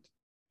behind?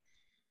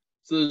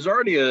 So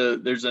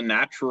there's a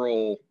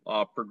natural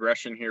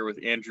progression here with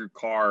Andrew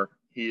Carr.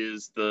 He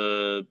is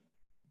the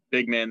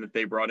big man that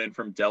they brought in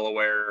from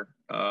Delaware.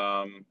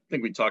 I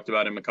think we talked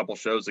about him a couple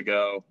shows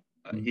ago.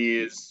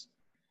 He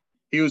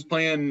was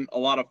playing a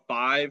lot of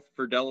 5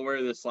 for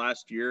Delaware this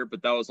last year,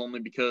 but that was only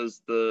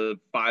because the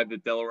 5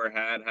 that Delaware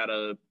had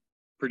a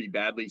pretty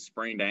badly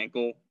sprained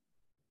ankle,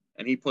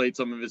 and he played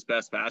some of his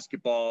best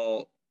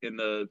basketball in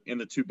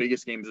the 2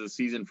 biggest games of the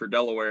season for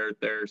Delaware,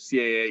 their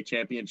CAA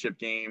championship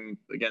game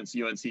against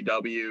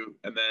UNCW,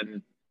 and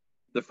then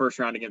the first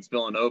round against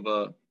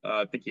Villanova.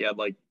 I think he had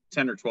like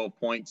 10 or 12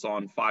 points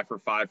on 5 for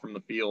 5 from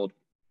the field.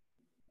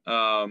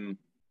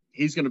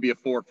 He's going to be a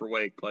 4 for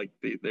Wake. Like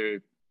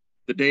the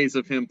days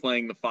of him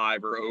playing the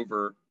 5 are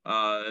over.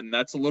 And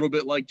that's a little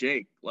bit like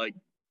Jake. Like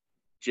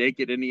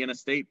Jake at Indiana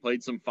State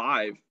played some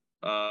 5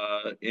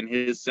 in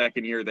his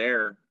second year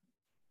there.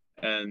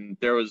 And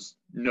there was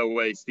no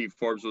way Steve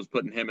Forbes was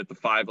putting him at the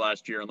 5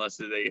 last year unless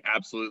they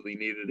absolutely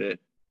needed it.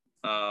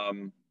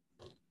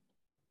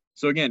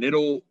 So again,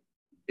 it'll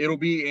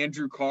be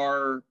Andrew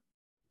Carr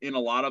in a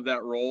lot of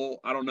that role.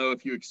 I don't know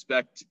if you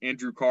expect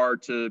Andrew Carr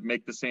to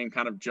make the same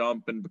kind of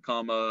jump and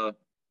become a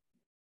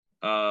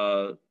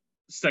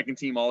second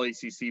team All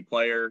ACC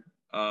player.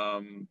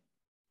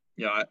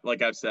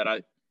 Like I've said,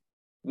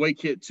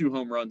 Wake hit 2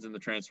 home runs in the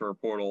transfer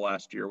portal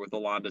last year with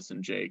Alondas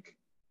and Jake.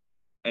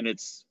 And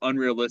it's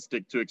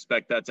unrealistic to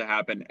expect that to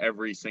happen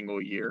every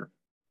single year.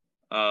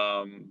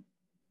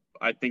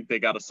 I think they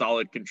got a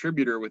solid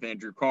contributor with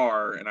Andrew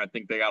Carr, and I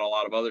think they got a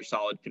lot of other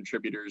solid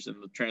contributors in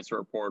the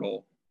transfer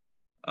portal.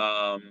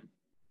 They'll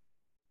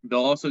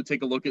also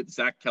take a look at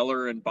Zach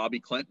Keller and Bobby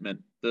Klintman,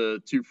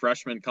 the 2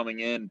 freshmen coming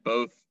in,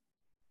 both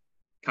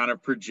kind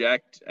of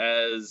project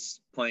as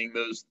playing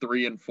those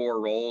 3 and 4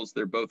 roles.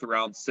 They're both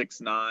around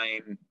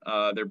 6'9".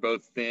 They're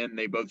both thin.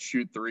 They both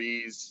shoot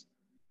threes.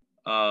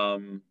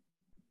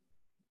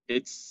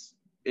 It's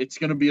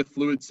going to be a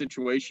fluid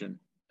situation,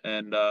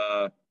 and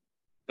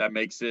that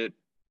makes it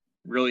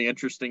really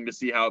interesting to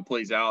see how it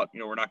plays out.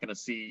 We're not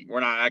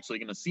actually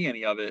going to see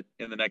any of it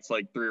in the next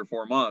 3 or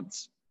 4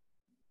 months.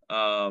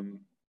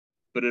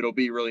 But it'll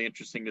be really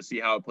interesting to see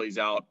how it plays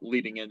out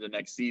leading into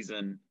next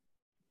season.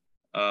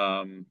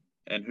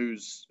 And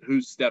who's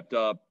stepped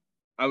up.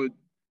 I would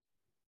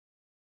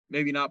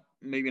maybe not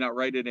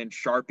write it in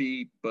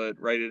Sharpie, but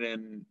write it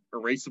in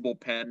erasable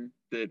pen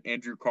that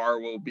Andrew Carr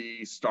will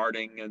be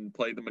starting and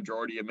play the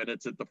majority of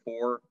minutes at the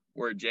 4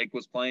 where Jake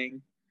was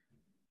playing.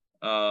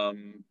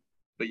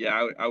 But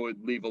yeah, I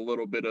would leave a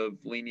little bit of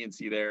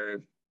leniency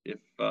there if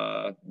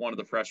one of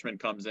the freshmen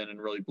comes in and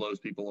really blows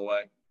people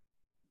away.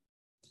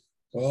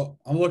 Well,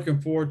 I'm looking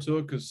forward to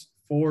it because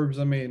Forbes,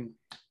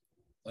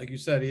 like you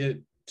said, he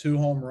hit 2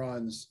 home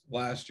runs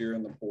last year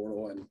in the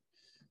portal, and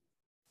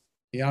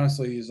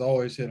he's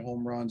always hit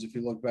home runs. If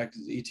you look back to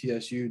the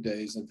ETSU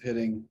days of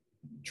hitting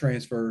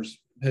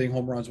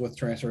home runs with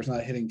transfers,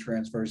 not hitting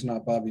transfers,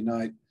 not Bobby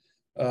Knight.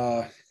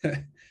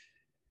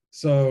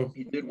 So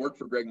he did work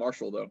for Greg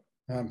Marshall, though.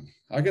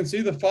 I can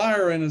see the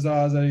fire in his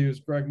eyes that he was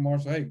Greg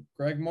Marshall. Hey,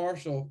 Greg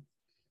Marshall,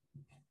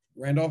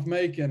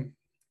 Randolph-Macon,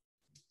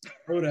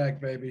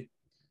 Kodak, baby.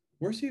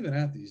 Where's he even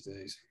at these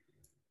days?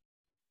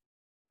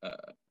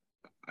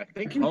 I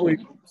think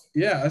home.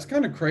 Yeah, it's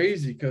kind of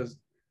crazy because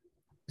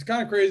it's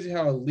kind of crazy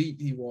how elite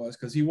he was,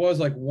 because he was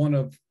one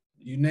of –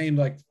 you named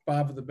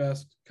 5 of the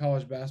best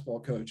college basketball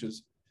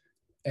coaches,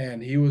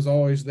 and he was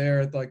always there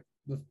at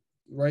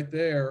right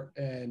there,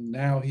 and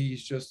now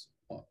he's just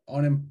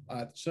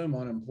I assume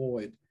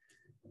unemployed,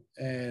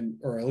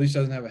 or at least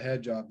doesn't have a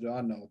head job that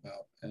I know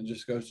about, and it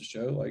just goes to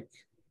show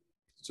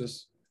it's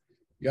just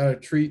you got to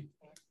treat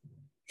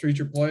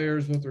your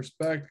players with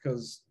respect,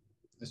 because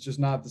it's just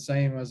not the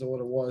same as what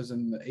it was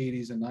in the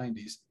 80s and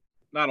 90s.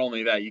 Not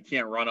only that, you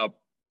can't run up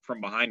from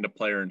behind a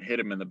player and hit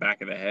him in the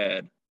back of the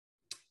head.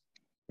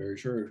 Very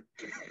true.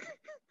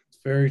 It's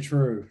very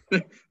true.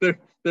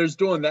 There's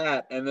doing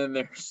that, and then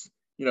there's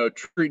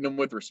treating them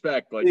with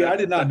respect. I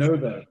did not know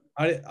that.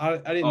 I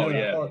didn't know that.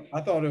 Yeah.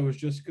 I thought it was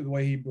just the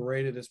way he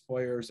berated his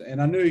players,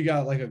 and I knew he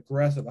got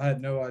aggressive. I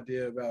had no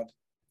idea about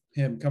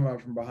him coming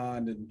up from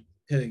behind and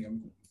hitting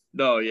him.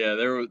 No, yeah,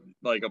 there was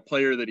a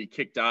player that he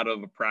kicked out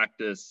of a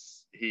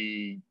practice.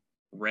 He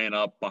ran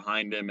up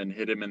behind him and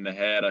hit him in the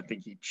head. I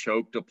think he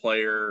choked a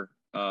player.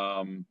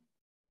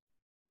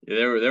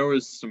 There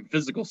was some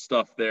physical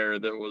stuff there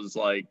that was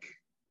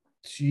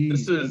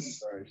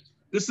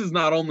this is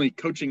not only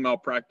coaching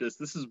malpractice.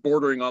 This is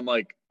bordering on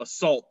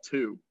assault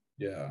too.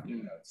 Yeah.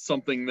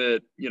 Something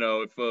that,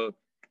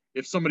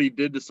 if somebody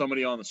did to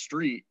somebody on the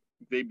street,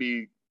 they'd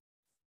be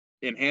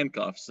in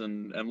handcuffs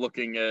and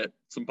looking at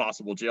some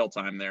possible jail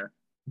time there.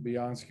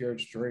 Beyond scared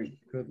straight.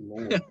 Good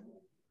Lord.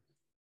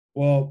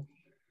 Well,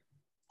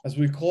 as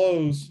we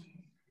close,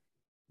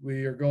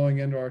 we are going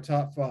into our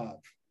top 5.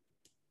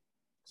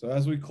 So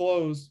as we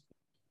close,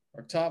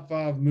 our top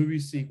 5 movie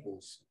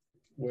sequels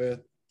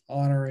with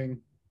honoring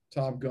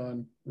Top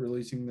Gun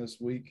releasing this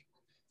week.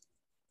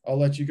 I'll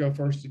let you go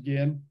first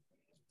again.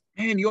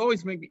 Man, you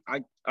always make me.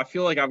 I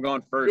feel like I've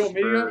gone first. You want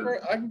me to go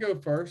first? I can go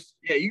first.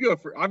 Yeah, you go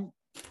first.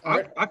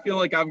 I feel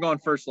like I've gone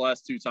first the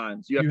last 2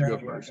 times. You have to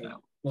go first now.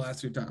 The last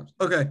 2 times.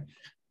 Okay.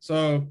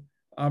 So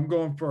I'm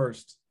going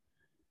first.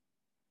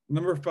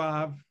 Number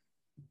 5,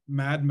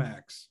 Mad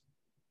Max.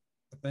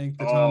 I think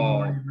the Tom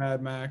Hardy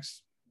Mad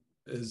Max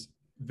is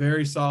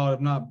very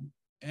solid,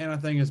 and I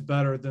think it's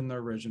better than the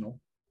original.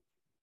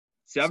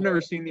 See, I've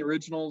never seen the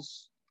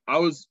originals. I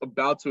was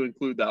about to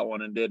include that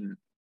one and didn't.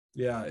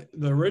 Yeah,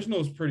 the original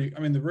is pretty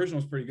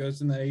good.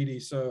 It's in the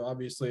 80s, so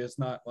obviously it's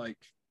not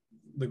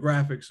the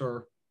graphics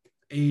are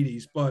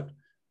 80s, but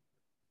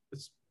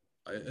it's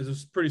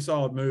a pretty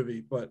solid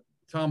movie. But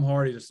Tom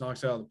Hardy just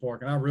knocks it out of the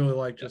park, and I really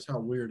like just how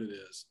weird it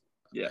is.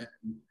 Yeah.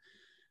 And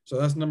so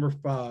that's number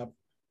 5.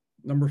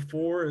 Number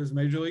 4 is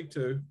Major League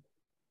 2.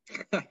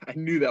 I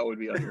knew that would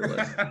be on your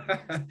list.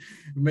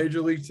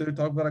 Major League 2,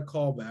 talk about a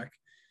callback.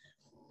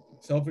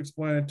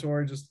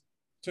 Self-explanatory, just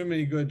too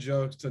many good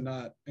jokes to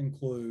not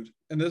include.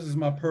 And this is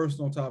my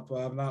personal top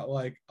 5, not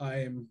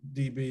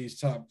IMDb's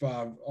top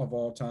 5 of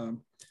all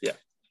time. Yeah.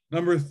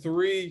 Number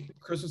 3,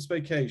 Christmas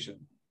Vacation.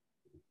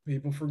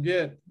 People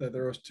forget that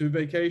there was 2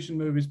 vacation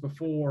movies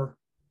before.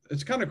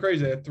 It's kind of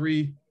crazy. They had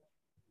three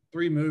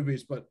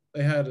movies, but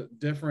they had a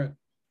different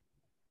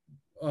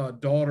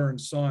daughter and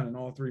son in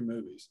all 3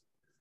 movies.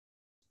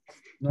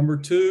 Number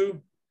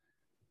 2,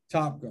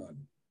 Top Gun.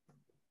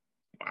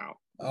 Wow.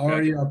 Okay.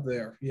 Already up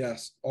there.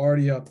 Yes,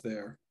 already up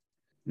there.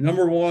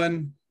 Number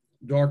 1,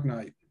 Dark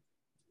Knight.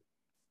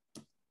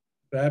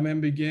 Batman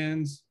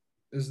Begins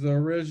is the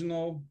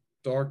original.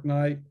 Dark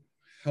Knight,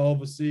 hell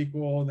of a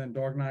sequel. And then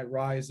Dark Knight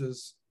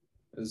Rises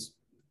is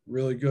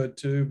really good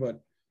too.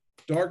 But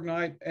Dark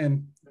Knight,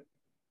 and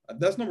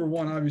that's number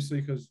 1,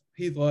 obviously, because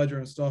Heath Ledger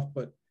and stuff.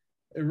 But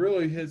it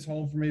really hits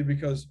home for me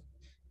because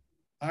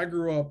I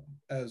grew up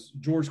as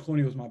George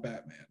Clooney was my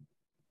Batman.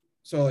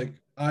 So, like,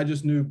 I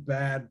just knew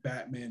bad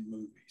Batman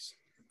movies.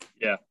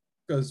 Yeah.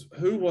 Because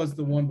who was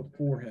the one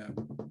before him?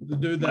 The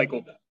dude that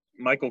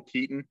Michael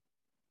Keaton.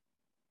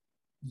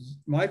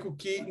 Michael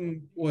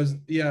Keaton was,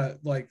 yeah,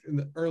 like in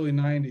the early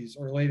 90s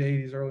or late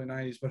 80s, early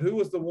 90s. But who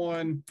was the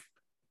one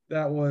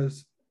that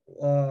was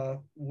with,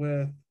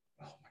 oh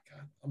my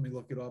God, let me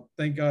look it up.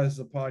 Thank God it's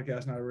a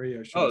podcast, not a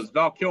radio show. Oh, it's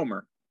Val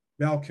Kilmer.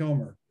 Val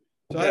Kilmer.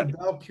 So yeah. I had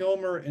Val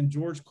Kilmer and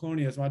George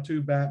Clooney as my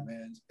 2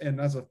 Batmans.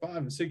 And as a 5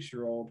 and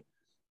 6-year-old,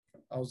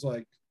 I was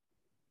like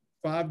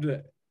 5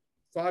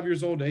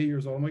 years old to 8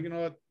 years old. I'm like, you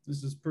know what?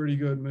 This is a pretty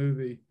good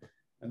movie.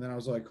 And then I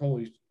was like,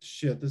 holy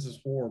shit, this is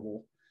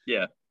horrible.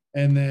 Yeah.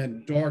 And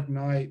then Dark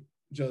Knight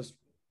just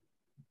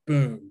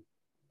boom.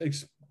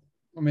 It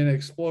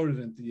exploded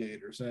in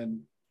theaters.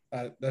 And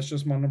that's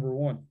just my number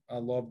 1. I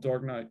love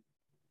Dark Knight.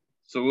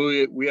 So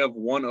we have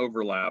one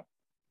overlap.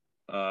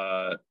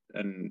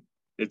 And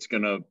it's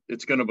gonna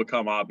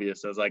become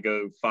obvious as I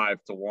go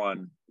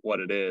 5-1 what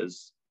it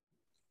is.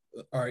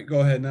 All right,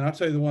 go ahead. And then I'll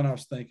tell you the one I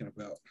was thinking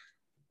about.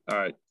 All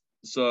right.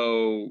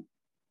 So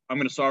I'm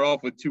going to start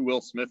off with 2 Will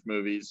Smith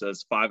movies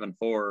as 5 and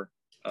 4.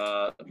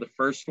 The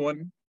first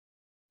one,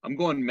 I'm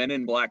going Men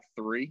in Black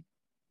 3.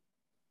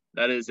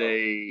 That is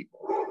a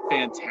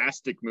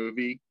fantastic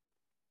movie.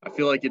 I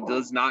feel like it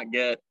does not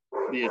get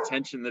the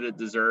attention that it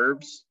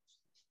deserves.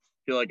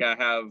 I feel like I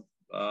have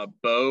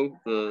Bo,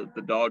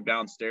 the dog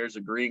downstairs,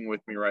 agreeing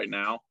with me right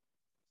now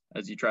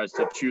as he tries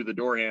to chew the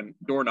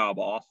doorknob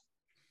off.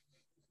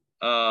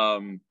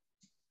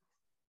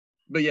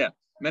 But yeah,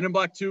 Men in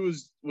Black 2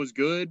 was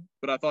good,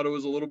 but I thought it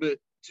was a little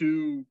bit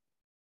too,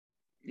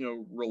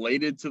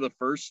 related to the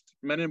first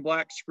Men in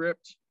Black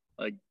script.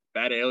 Like,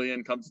 bad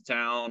alien comes to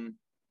town,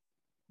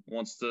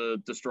 wants to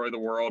destroy the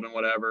world and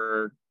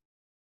whatever.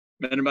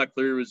 Men in Black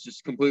 3 was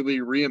just completely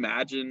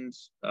reimagined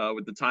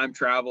with the time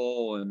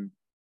travel, and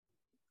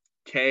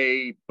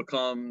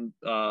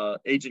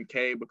Agent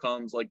K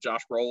becomes like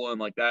Josh Brolin,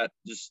 like that.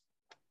 Just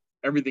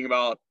everything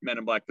about Men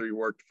in Black 3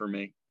 worked for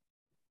me.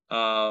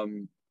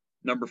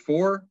 Number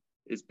 4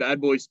 is Bad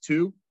Boys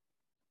 2.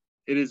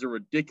 It is a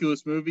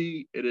ridiculous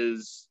movie. It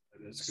is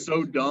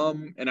so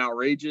dumb and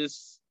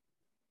outrageous,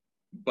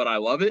 but I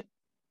love it.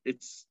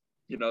 It's,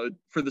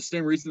 for the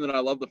same reason that I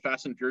love the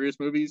Fast and Furious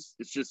movies.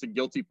 It's just a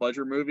guilty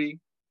pleasure movie.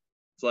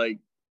 It's like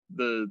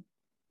the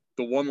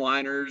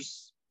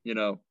one-liners,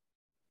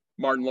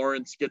 Martin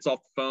Lawrence gets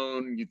off the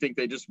phone. You think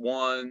they just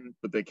won,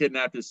 but they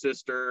kidnapped his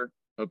sister.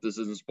 Hope this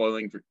isn't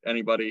spoiling for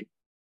anybody.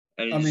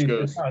 And he just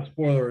goes, it's not a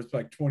spoiler. It's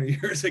like 20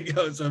 years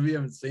ago. So if you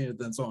haven't seen it,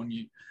 that's on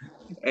you.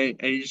 And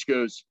he just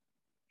goes,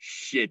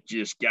 shit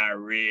just got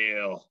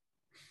real.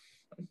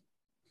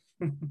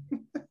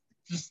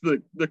 Just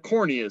the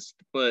corniest,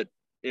 but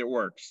it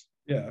works.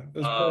 Yeah,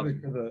 it's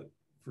perfect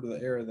for the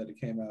era that it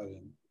came out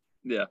in.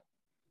 Yeah.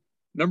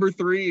 Number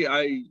 3,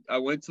 I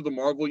went to the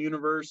Marvel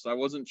universe. I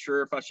wasn't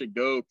sure if I should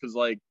go because,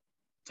 like,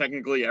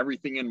 technically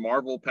everything in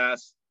Marvel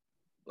past,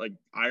 like,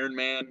 Iron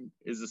Man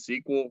is a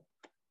sequel.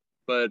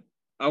 But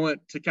I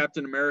went to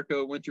Captain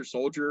America Winter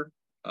Soldier.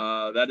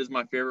 That is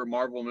my favorite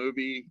Marvel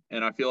movie,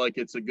 and I feel like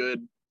it's a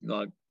good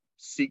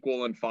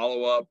sequel and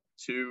follow-up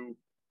to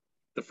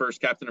the first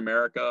Captain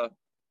America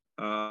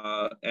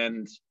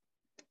and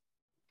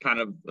kind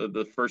of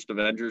the first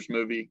Avengers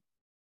movie.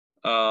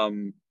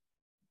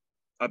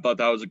 I thought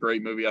that was a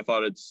great movie. I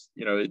thought it's,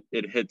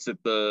 it hits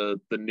at the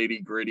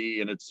nitty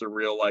gritty, and it's a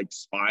real like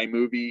spy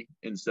movie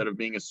instead of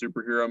being a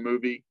superhero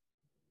movie.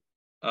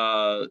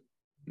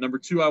 Number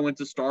 2, I went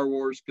to Star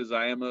Wars because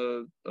I am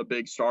a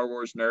big Star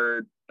Wars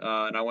nerd,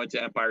 and I went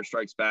to Empire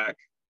Strikes Back.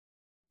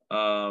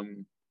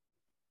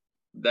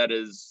 That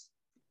is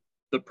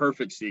the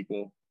perfect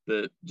sequel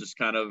that just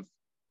kind of,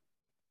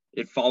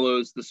 it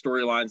follows the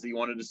storylines that you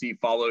wanted to see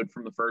followed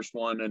from the first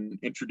one and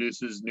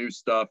introduces new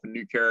stuff and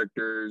new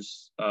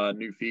characters,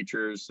 new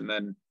features. And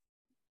then,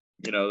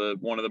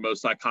 one of the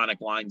most iconic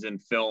lines in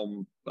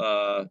film,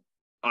 I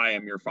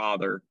am your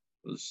father,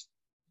 was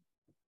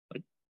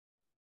like,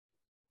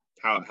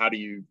 how do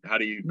you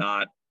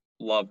not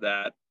love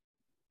that?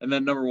 And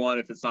then number 1,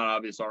 if it's not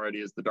obvious already,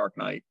 is The Dark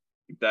Knight.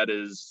 That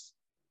is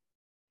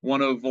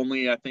one of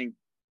only, I think,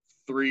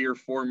 3 or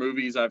 4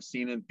 movies I've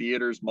seen in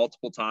theaters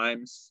multiple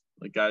times.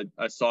 Like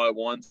I saw it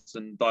once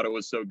and thought it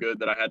was so good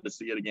that I had to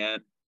see it again.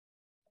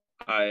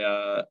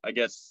 I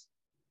guess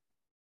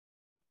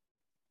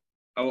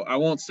I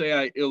won't say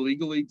I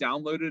illegally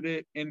downloaded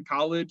it in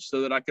college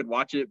so that I could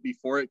watch it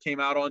before it came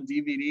out on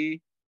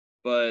DVD,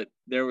 but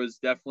there was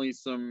definitely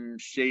some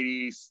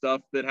shady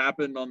stuff that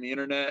happened on the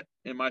internet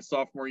in my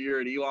sophomore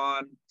year at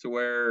Elon to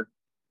where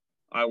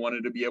I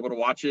wanted to be able to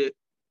watch it.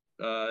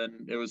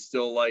 And it was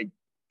still like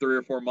 3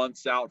 or 4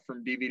 months out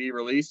from DVD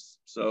release.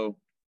 So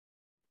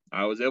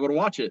I was able to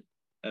watch it.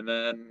 And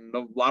then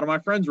a lot of my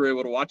friends were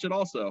able to watch it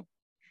also.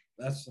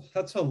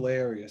 That's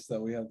hilarious that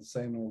we have the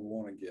same number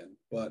one again,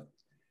 but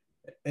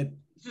it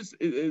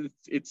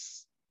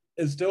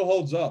still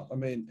holds up. I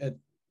mean, it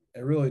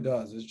really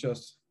does. It's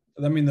just,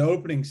 I mean, the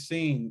opening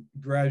scene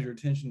grabs your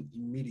attention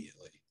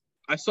immediately.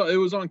 I saw it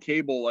was on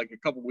cable like a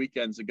couple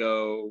weekends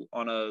ago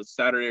on a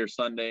Saturday or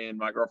Sunday, and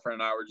my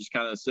girlfriend and I were just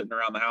kind of sitting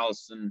around the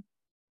house, and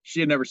she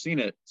had never seen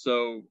it,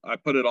 so I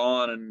put it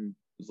on and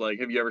was like,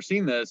 "Have you ever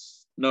seen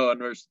this?" No,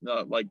 and there's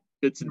like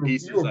bits and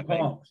pieces. You were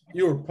pumped.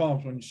 You were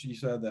pumped when she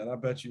said that. I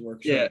bet you were.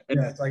 Yeah,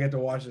 yes, I get to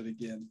watch it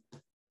again.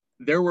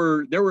 There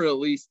were at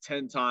least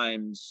 10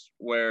 times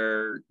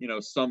where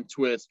some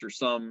twist or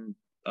some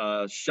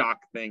shock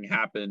thing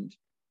happened,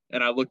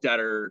 and I looked at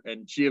her,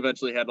 and she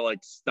eventually had to like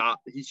stop.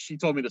 She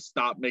told me to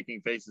stop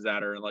making faces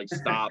at her and like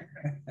stop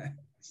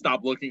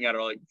looking at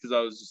her, like, because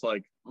I was just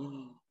like,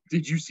 oh,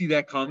 did you see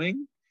that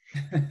coming?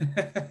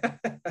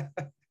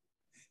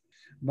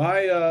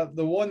 The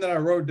one that I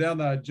wrote down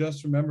that I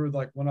just remembered,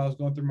 like when I was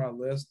going through my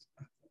list,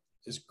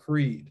 is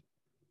Creed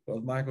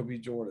with Michael B.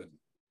 Jordan.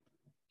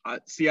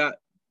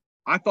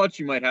 I thought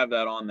you might have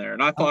that on there,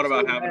 and I thought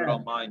about having it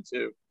on mine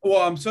too.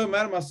 Well, I'm so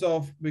mad at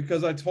myself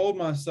because I told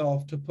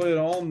myself to put it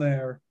on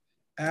there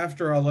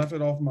after I left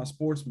it off of my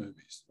sports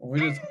movies. When we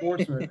did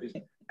sports movies,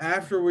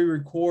 after we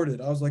recorded,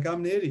 I was like,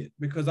 I'm an idiot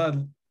because I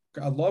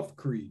love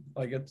Creed.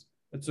 Like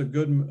it's a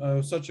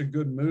good, such a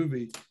good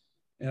movie,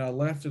 and I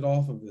left it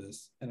off of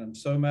this, and I'm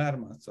so mad at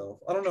myself.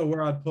 I don't know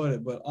where I'd put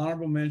it, but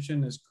honorable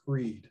mention is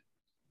Creed.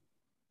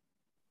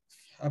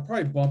 I'd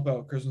probably bump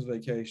out Christmas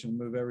Vacation,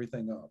 move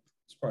everything up.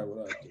 That's probably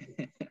what I'd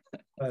do.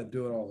 I'd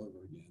do it all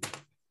over again,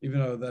 even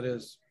though that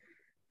is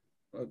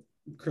a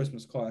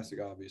Christmas classic,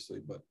 obviously.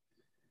 But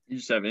you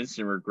just have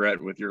instant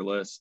regret with your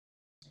list.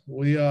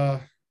 We're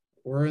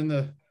in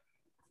the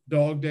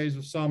dog days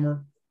of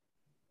summer.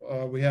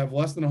 We have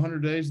less than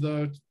 100 days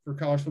though for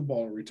college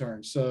football to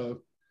return.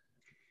 So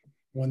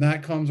when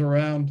that comes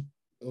around,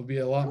 it'll be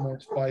a lot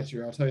more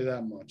spicier. I'll tell you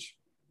that much.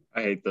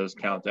 I hate those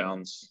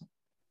countdowns.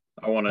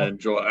 I want to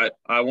enjoy.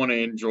 I want to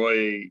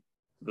enjoy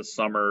the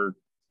summer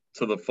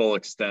to the full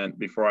extent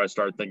before I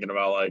start thinking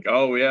about like,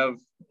 oh, we have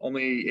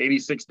only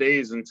 86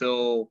 days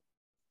until,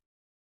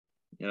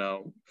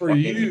 for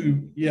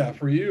you,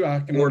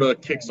 I can. Florida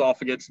kicks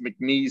off against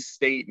McNeese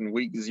State in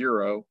week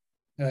 0.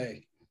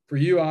 Hey, for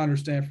you, I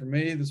understand. For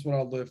me, this is what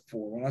I live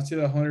for. When I see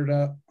that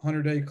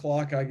 100-day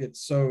clock, I get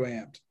so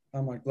amped.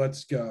 I'm like,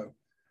 let's go.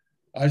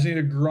 I just need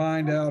to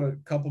grind out a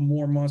couple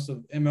more months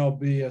of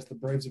MLB as the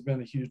Braves have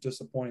been a huge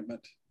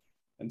disappointment.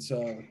 And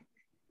so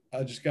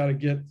I just got to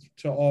get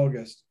to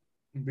August.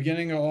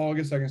 Beginning of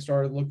August, I can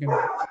start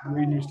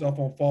reading stuff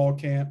on fall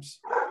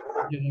camps,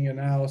 getting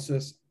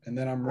analysis, and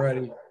then I'm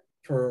ready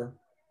for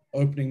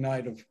opening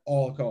night of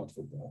all college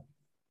football.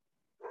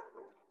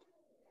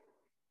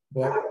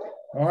 But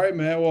all right,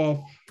 man.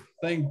 Well,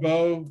 I think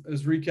Bo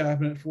is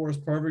recapping it for us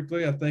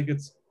perfectly. I think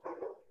it's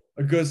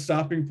a good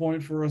stopping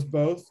point for us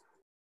both.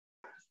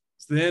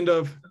 It's the end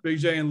of Big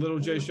J and Little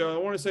J show. I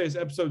want to say it's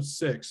episode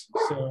 6.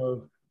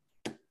 So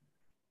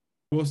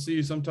we'll see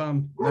you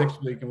sometime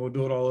next week, and we'll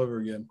do it all over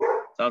again.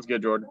 Sounds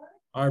good, Jordan.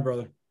 All right,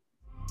 brother.